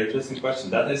 that's a very interesting question.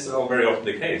 That is very often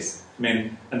the case. I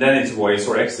mean, and then it's voice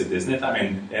or exit, isn't it? I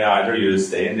mean, either you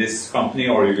stay in this company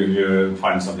or you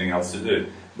find something else to do.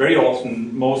 Very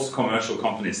often, most commercial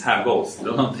companies have goals.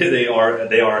 They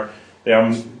are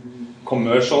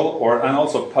commercial and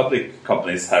also public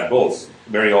companies have goals.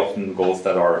 Very often goals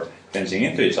that are bending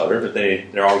into each other, but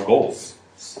there are goals.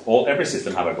 Every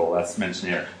system have a goal, as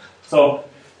mentioned here. So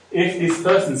if this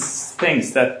person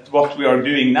thinks that what we are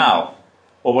doing now,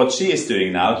 or what she is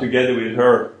doing now, together with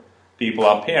her people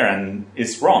up here, and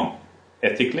is wrong,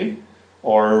 ethically,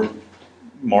 or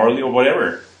morally, or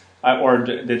whatever, or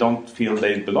they don't feel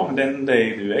they belong, then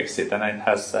they do exit. And it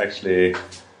has actually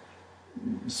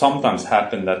sometimes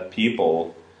happened that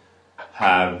people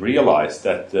have realized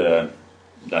that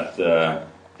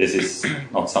this is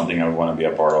not something I want to be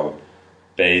a part of,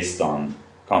 based on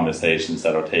conversations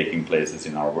that are taking places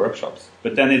in our workshops.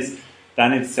 But then it's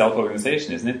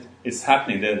self-organization, isn't it? It's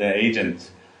happening. The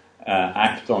agent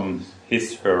act on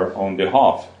her own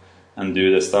behalf and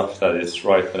do the stuff that is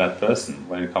right for that person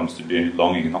when it comes to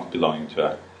belonging and not belonging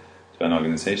to an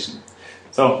organization.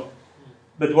 So,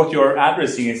 but what you're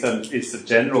addressing is a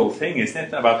general thing, isn't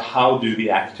it? About how do we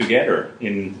act together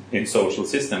in social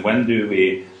system? When do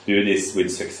we do this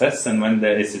with success, and when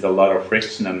is it a lot of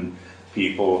friction and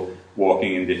people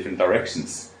walking in different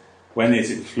directions? When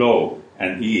is it flow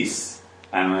and ease,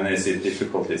 and when is it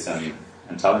difficulties and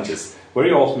challenges?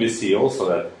 Very often we see also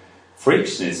that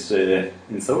friction is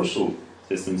in social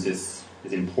systems is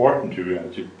important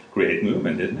to create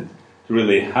movement, isn't it? To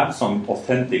really have some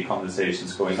authentic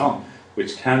conversations going on,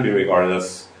 which can be regarded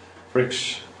as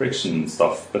friction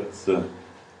stuff, but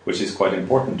which is quite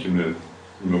important to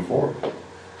move forward.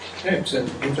 Yeah, it's an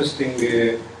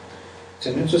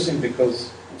interesting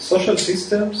because social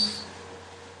systems,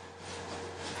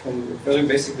 from a very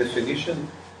basic definition,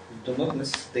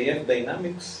 they have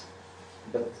dynamics,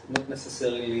 but not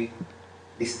necessarily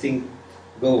distinct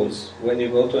goals. When you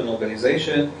go to an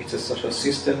organization, it's a social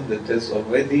system that has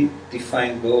already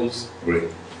defined goals. Great.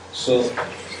 So,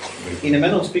 in a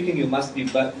manner of speaking, you must be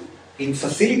in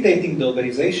facilitating the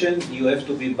organization, you have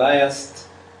to be biased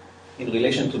in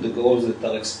relation to the goals that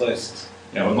are expressed.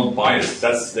 Yeah, well, not biased.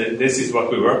 This is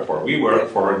what we work for. We work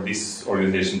for this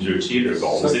organization to achieve their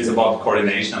goals. It's about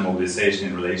coordination and mobilization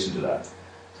in relation to that.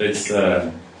 So it's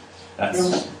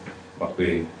that's what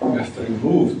we have to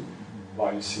remove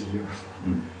bias here.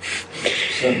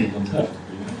 Certainly don't have to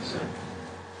be. So.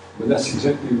 But that's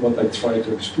exactly what I try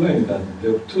to explain, that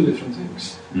there are two different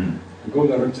things. The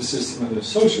goal-directed system and the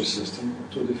social system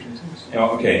are two different things.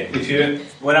 Yeah, okay. If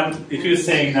you're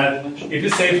saying that, if you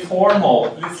say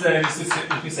formal, let's say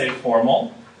if you say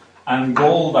formal and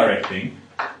goal directing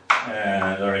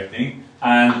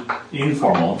and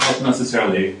informal, not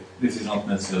necessarily. This is not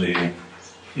necessarily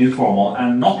informal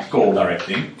and not goal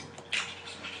directing.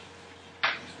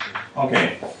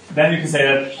 Okay, then you can say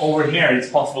that over here it's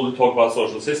possible to talk about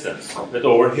social systems, but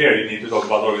over here you need to talk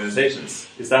about organizations.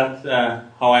 Is that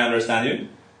how I understand you?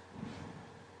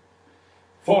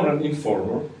 Formal and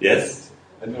informal. Yes.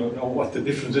 I don't know what the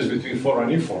difference is between formal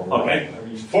and informal. Okay. I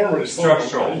mean, formal is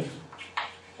structural.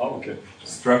 Oh, okay.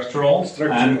 Structural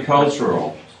and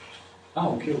cultural.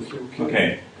 Oh, okay.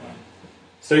 Okay.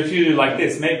 So if you do like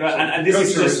this, maybe, and this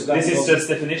is just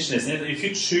definition, isn't it? If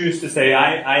you choose to say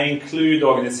I include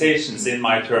organizations in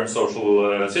my term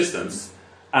social systems,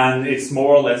 and it's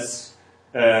more or less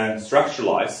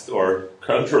structuralized or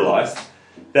culturalized,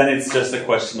 then it's just a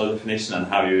question of definition and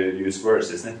how you use words,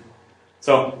 isn't it?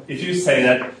 So if you say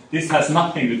that this has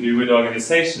nothing to do with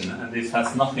organization and this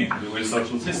has nothing to do with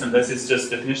social system, this is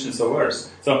just definitions of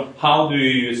words. So how do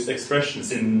you use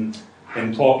expressions in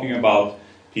talking about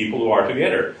people who are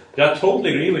together? I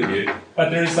totally agree with you, but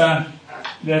there's that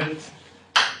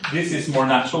this is more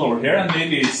natural over here, and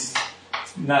maybe it's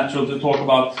natural to talk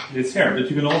about this here. But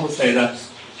you can also say that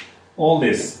all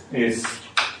this is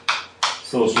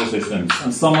social systems,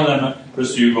 and some of them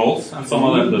pursue goals, and some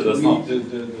of them does not.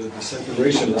 The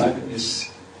separation line is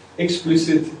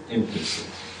explicit, implicit.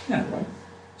 Yeah. Right.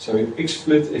 So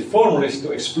if formal is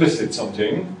to explicit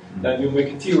something, then you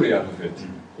make a theory out of it.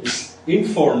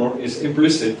 Informal is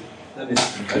implicit, then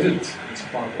it's embedded, it's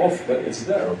part of, but it's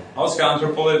there. Ask an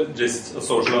anthropologist, a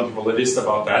social anthropologist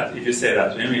about that. If you say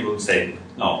that to him, he will say,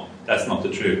 no, that's not the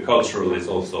truth. Cultural is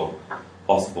also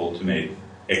possible to make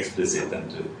explicit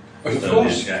and to... Of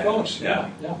course, yeah.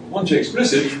 Once you're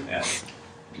explicit,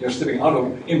 you're stepping out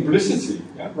of implicity,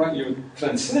 right? You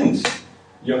transcend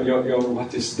your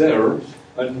what is there,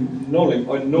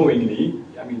 unknowingly.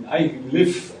 I mean, I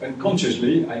live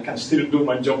unconsciously, I can still do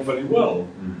my job very well.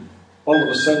 All of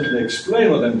a sudden they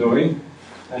explain what I'm doing,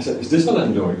 I said, is this what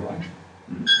I'm doing, right?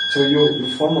 So you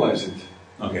formalize it.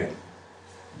 Okay.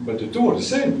 But the two are the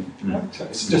same. Right? So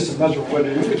it's just a matter of where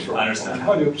you look at it from. I understand. And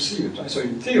how do you perceive it, right? So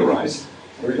you theorize,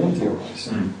 or you don't theorize.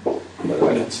 But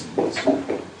that's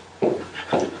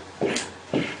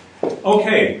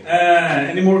okay,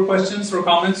 any more questions or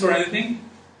comments or anything?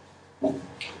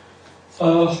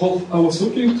 Well, I was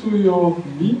looking to your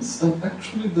memes, and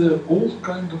actually they're all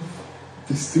kind of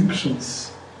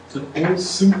distinctions. They're all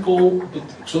simple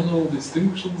but general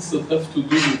distinctions that have to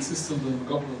do with systems and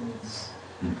governance.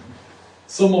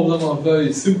 Some of them are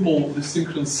very simple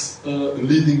distinctions,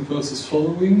 leading versus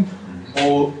following,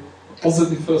 or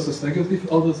positive versus negative.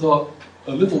 Others are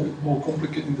a little bit more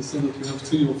complicated in the sense that you have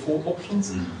 3 or 4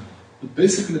 options. But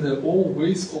basically they're all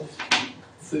ways of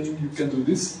saying you can do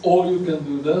this or you can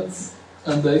do that.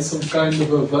 And there is some kind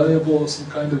of a variable or some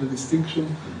kind of a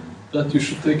distinction that you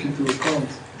should take into account.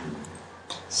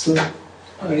 So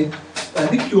I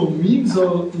think your memes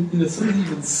are, in a sense,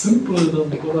 even simpler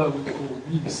than what I would call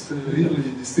memes. They're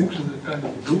really distinctions are kind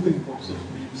of building blocks of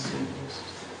memes.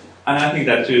 And I think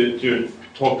that to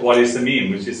talk what is a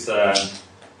meme, which is,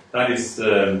 I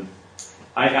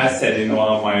said in one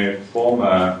of my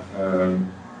former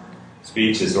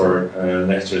speeches or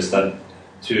lectures that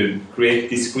to create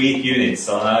discrete units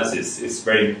of analysis is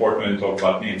very important when we talk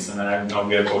about memes, and I know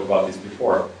we have talked about this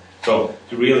before. So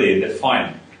to really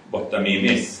define what a meme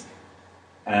is,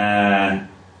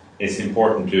 it's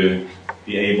important to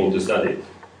be able to study it.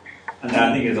 And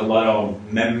I think there's a lot of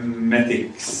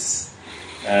memetics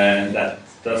that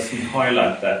doesn't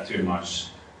highlight that too much.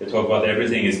 They talk about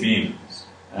everything is memes,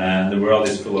 and the world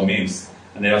is full of memes,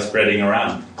 and they are spreading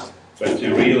around. But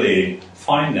to really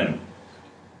find them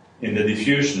in the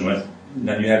diffusion,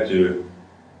 then you have to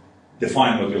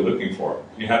define what you're looking for.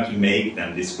 You have to make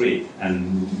them discrete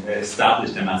and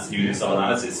establish them as units of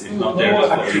analysis. If not, they're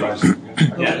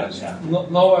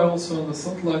Now I also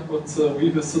understand like what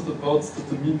we have said about that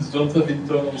the memes don't have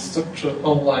internal structure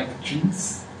unlike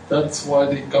genes. That's why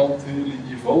they can't really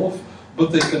evolve.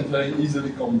 but they can very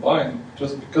easily combine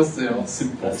just because they are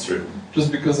simple. That's true.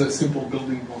 Just because they're simple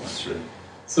building blocks. That's true.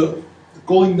 So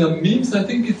calling them memes, I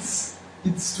think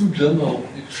it's too general.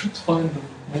 You should find a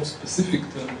more specific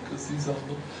term, because these are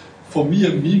not. For me,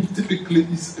 a meme typically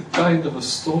is a kind of a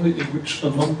story in which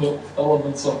a number of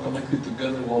elements are connected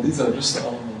together, while these are just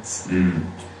elements.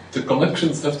 The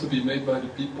connections have to be made by the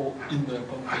people in their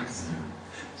context.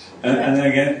 And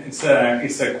again, it's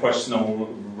a question of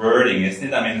wording, isn't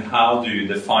it? I mean, how do you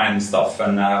define stuff,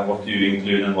 and what do you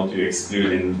include and what do you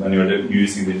exclude when you're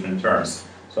using different terms?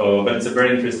 So, but it's a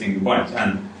very interesting point.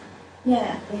 And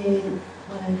yeah, well,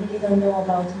 I really don't know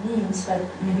about memes, but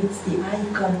maybe it's the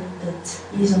icon that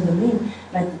is on the meme.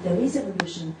 But there is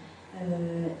evolution.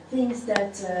 Things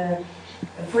that,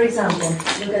 for example,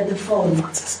 look at the phone.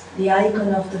 The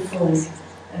icon of the phone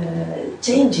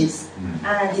changes,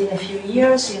 and in a few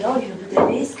years, you put a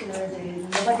disc,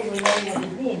 nobody will know what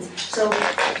it means. So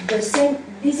the same.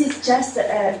 This is just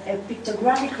a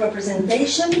pictographic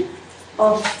representation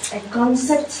of a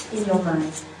concept in your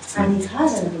mind, and it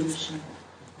has an evolution.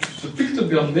 The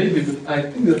pictogram maybe, but I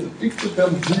think that the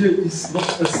pictogram here is not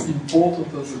as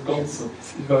important as the concept.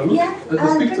 If I look at the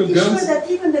I'm pretty pictograms, sure that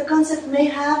even the concept may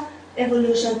have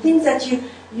evolution. Things that you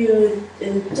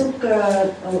took,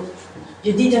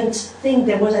 you didn't think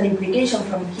there was an implication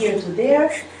from here to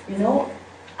there,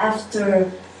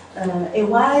 after a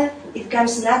while it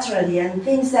comes naturally. And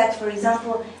things that, for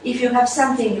example, if you have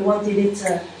something, you wanted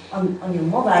it on your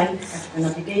mobile, an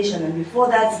application, and before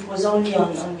that it was only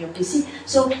on your PC.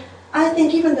 So I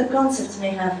think even the concepts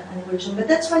may have an evolution. But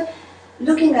that's why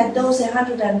looking at those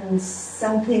 100 and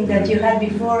something that you had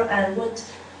before and what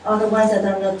are the ones that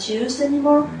are not used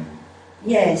anymore,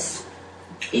 yes,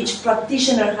 each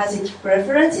practitioner has its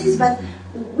preferences, but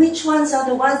which ones are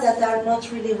the ones that are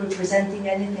not really representing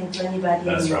anything to anybody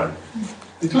that's anymore? right.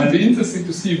 it would be interesting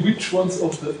to see which ones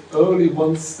of the early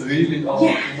ones really are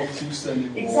not used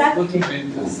anymore. Exactly. That would be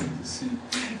interesting to see.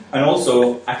 And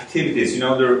also activities.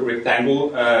 The rectangle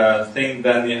thing.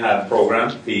 Then you have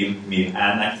program, theme, meme,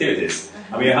 and activities.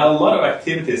 I mean, you have a lot of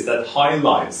activities that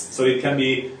highlights. So it can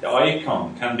be, the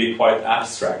icon can be quite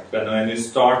abstract. But when you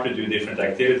start to do different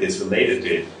activities related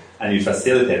to it, and you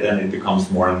facilitate, then it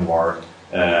becomes more and more,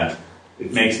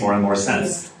 it makes more and more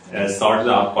sense. Started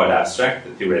out quite abstract,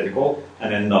 theoretical,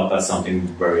 and ended up as something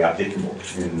very applicable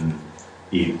in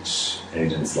each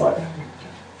agent's life.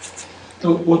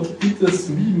 So what interests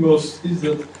me most is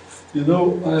that,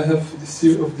 I have this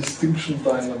theory of distinction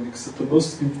dynamics, that the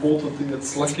most important thing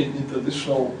that's lacking in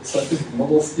traditional scientific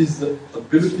models is the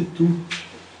ability to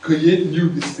create new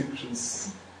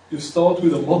distinctions. You start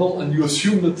with a model and you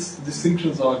assume that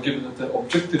distinctions are given, that they're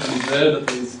objectively there, that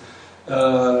there is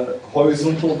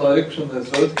horizontal direction, there's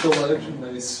vertical direction,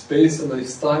 there is space and there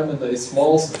is time and there is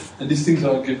mass, and these things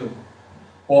are given.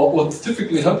 Well, what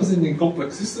typically happens in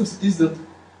complex systems is that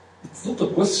it's not a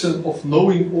question of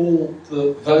knowing all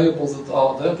the variables that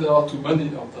are there are too many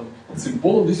of them. What's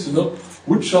important is to know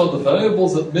which are the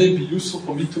variables that may be useful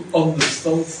for me to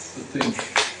understand the thing.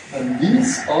 And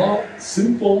these are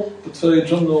simple but very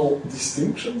general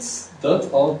distinctions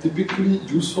that are typically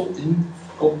useful in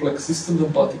complex systems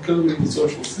and particularly in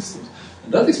social systems.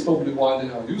 And that is probably why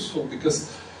they are useful,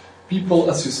 because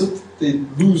people, as you said, they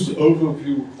lose the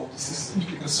overview of the systems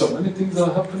because so many things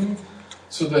are happening.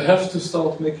 So they have to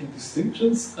start making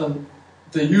distinctions, and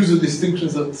they use the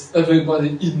distinctions that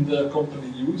everybody in their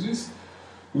company uses,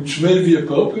 which may be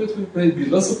appropriate, which may be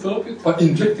less appropriate. By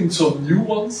injecting some new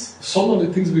ones, suddenly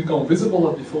things become visible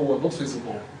that before were not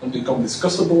visible, and become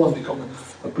discussable, and become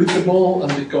applicable,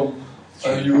 and become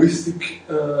heuristic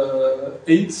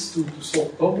aids to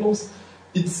solve problems.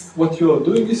 It's what you are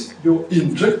doing is you're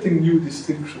injecting new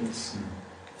distinctions.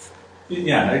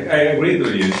 Yeah, I agree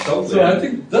with you. Totally. So I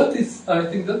think that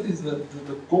is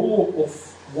the core of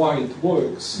why it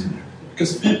works,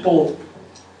 because people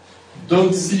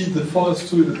don't see the forest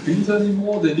through the trees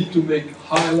anymore. They need to make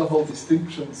high-level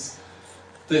distinctions.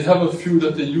 They have a few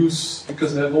that they use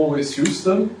because they have always used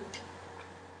them,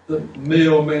 that may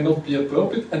or may not be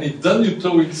appropriate. And if then you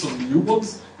throw in some new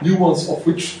ones of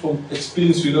which from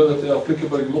experience you know that they are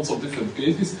applicable in lots of different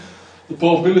cases, the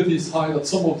probability is high that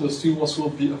some of those new ones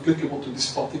will be applicable to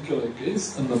this particular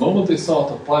case. And the moment they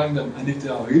start applying them, and if they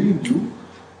are really new,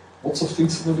 lots of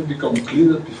things suddenly become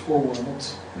clear that before were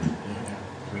not.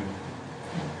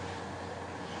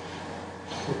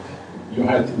 You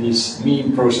had this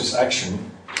meme process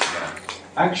action.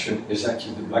 Action is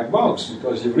actually the black box,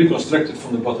 because you reconstruct it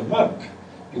from the bottom up.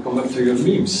 You come up to your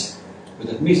memes. But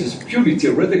that means it's purely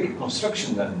theoretical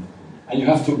construction then. And you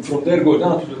have to, from there, go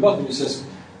down to the bottom. It says,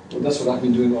 well, that's what I've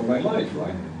been doing all my life,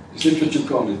 right? Is that what you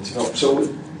call it? No.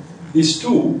 So these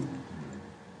two,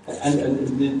 and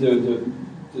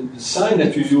the sign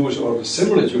that you use or the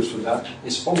symbol that you use for that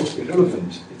is almost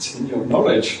irrelevant. It's in your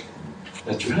knowledge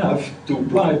that you have to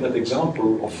apply that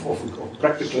example of a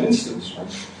practical instance. Right?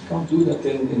 You can't do that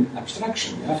in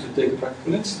abstraction. You have to take a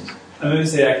practical instance. And when we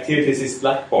say activities is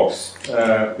black box,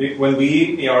 when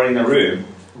we are in a room,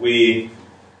 we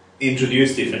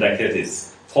introduce different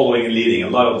activities, following and leading, a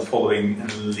lot of following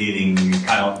and leading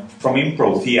kind of from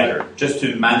improv theater, just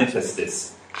to manifest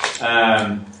this.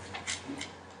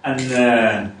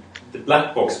 The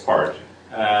black box part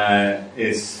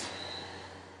is,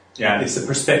 yeah, it's a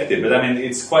perspective, but I mean,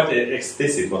 it's quite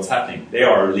explicit what's happening. They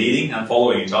are leading and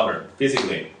following each other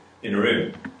physically in a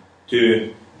room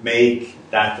to make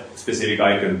that specific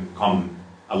icon come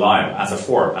alive as a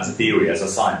form, as a theory, as a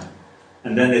sign.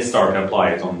 And then they start to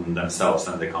apply it on themselves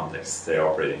and the context they're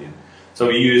operating in. So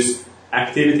we use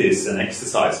activities and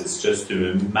exercises just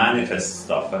to manifest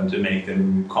stuff and to make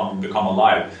them become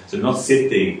alive. So not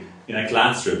sitting in a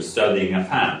classroom studying a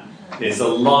fan. There's a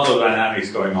lot of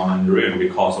dynamics going on in the room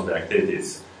because of the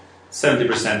activities.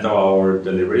 70% of our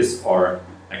deliveries are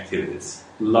activities.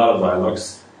 A lot of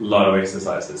dialogues, a lot of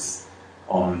exercises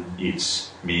on each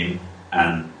meme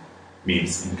and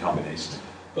memes in combination.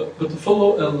 But the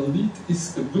follow and lead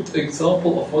is a good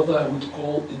example of what I would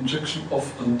call injection of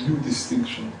a new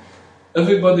distinction.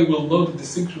 Everybody will know the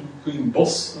distinction between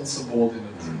boss and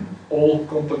subordinate. All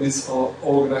companies are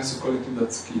organized according to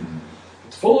that scheme.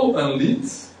 But follow and lead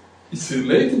is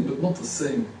related but not the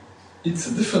same. It's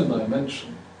a different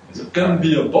dimension. You can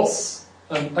be a boss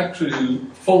and actually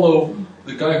follow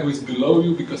the guy who is below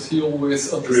you because he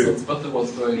always understands better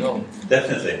what's going on.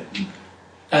 Definitely.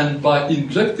 And by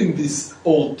injecting this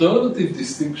alternative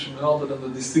distinction rather than the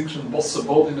distinction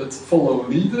boss-subordinate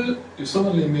follow-leader, you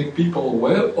suddenly make people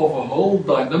aware of a whole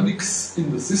dynamics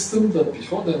in the system that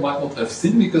before they might not have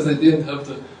seen because they didn't have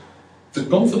the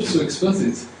concepts to express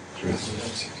it.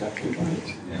 That's exactly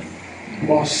right. Yeah.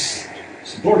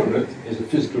 Boss-subordinate is a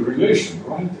physical relation,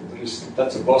 right?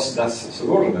 That's a boss, that's a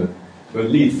subordinate. But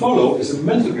lead-follow is a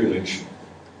mental relation.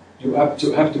 You have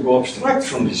to go abstract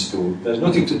from these two. There's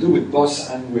nothing to do with boss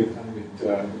and with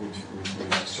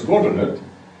subordinate.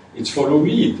 It's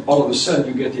follow-lead. All of a sudden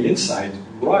you get the insight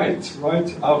right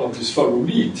out of this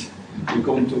follow-lead. You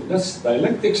come to, that's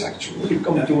dialectics actually. You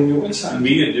come to a new insight. And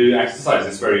we do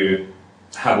exercises where you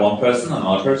have one person and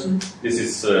another person. This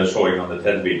is showing on the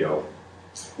TED video.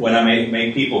 When I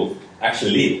make people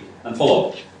actually lead and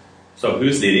follow. So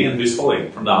who's leading and who's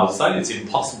following? From the outside it's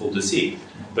impossible to see.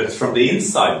 But from the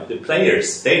inside, the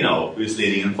players, they know who's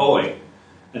leading and following.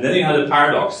 And then you have the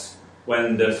paradox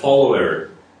when the follower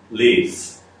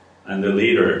leads and the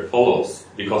leader follows,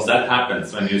 because that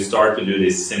happens when you start to do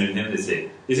this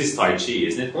simultaneously. This is Tai Chi,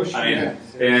 isn't it? I mean,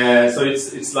 so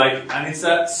it's like, and it's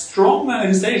a strong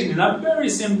manifestation in a very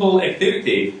simple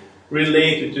activity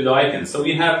related to the icons. So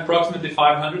we have approximately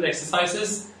 500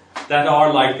 exercises that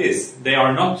are like this. They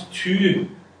are not too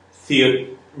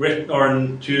they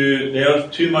are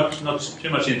too much, not too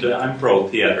much into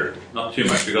improv theater, not too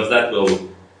much, because that will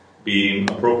be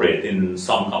appropriate in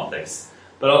some contexts.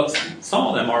 But some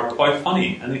of them are quite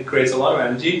funny, and it creates a lot of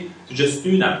energy to just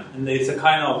do them. And it's a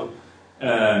kind of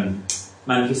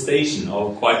manifestation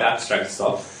of quite abstract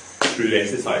stuff through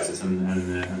exercises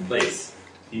and plays,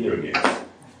 theater games.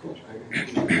 Of course,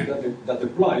 that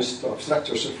applies to abstract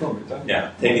yourself from it. Huh?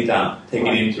 Yeah, take it down, take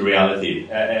it into reality,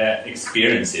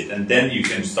 experience it, and then you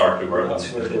can start to work on it.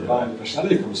 That's where the bound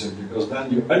rationality comes in, because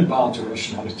then you unbound your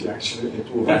rationality actually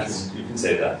into a vacuum. You can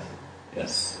say that,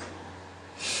 yes.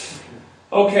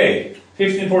 Okay,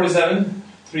 15:47,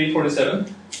 3:47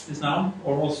 is now,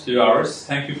 almost 2 hours.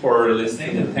 Thank you for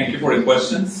listening, and thank you for the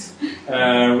questions.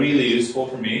 Really useful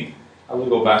for me. I will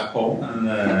go back home and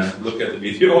look at the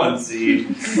video and see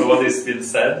what has been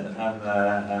said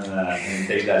and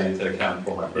take that into account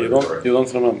for my further work. You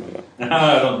don't remember that?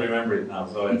 I don't remember it now,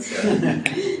 so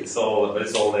it's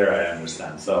all there, I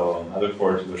understand. So I look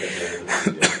forward to looking at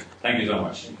the video. Thank you so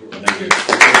much. Thank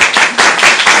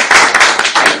you.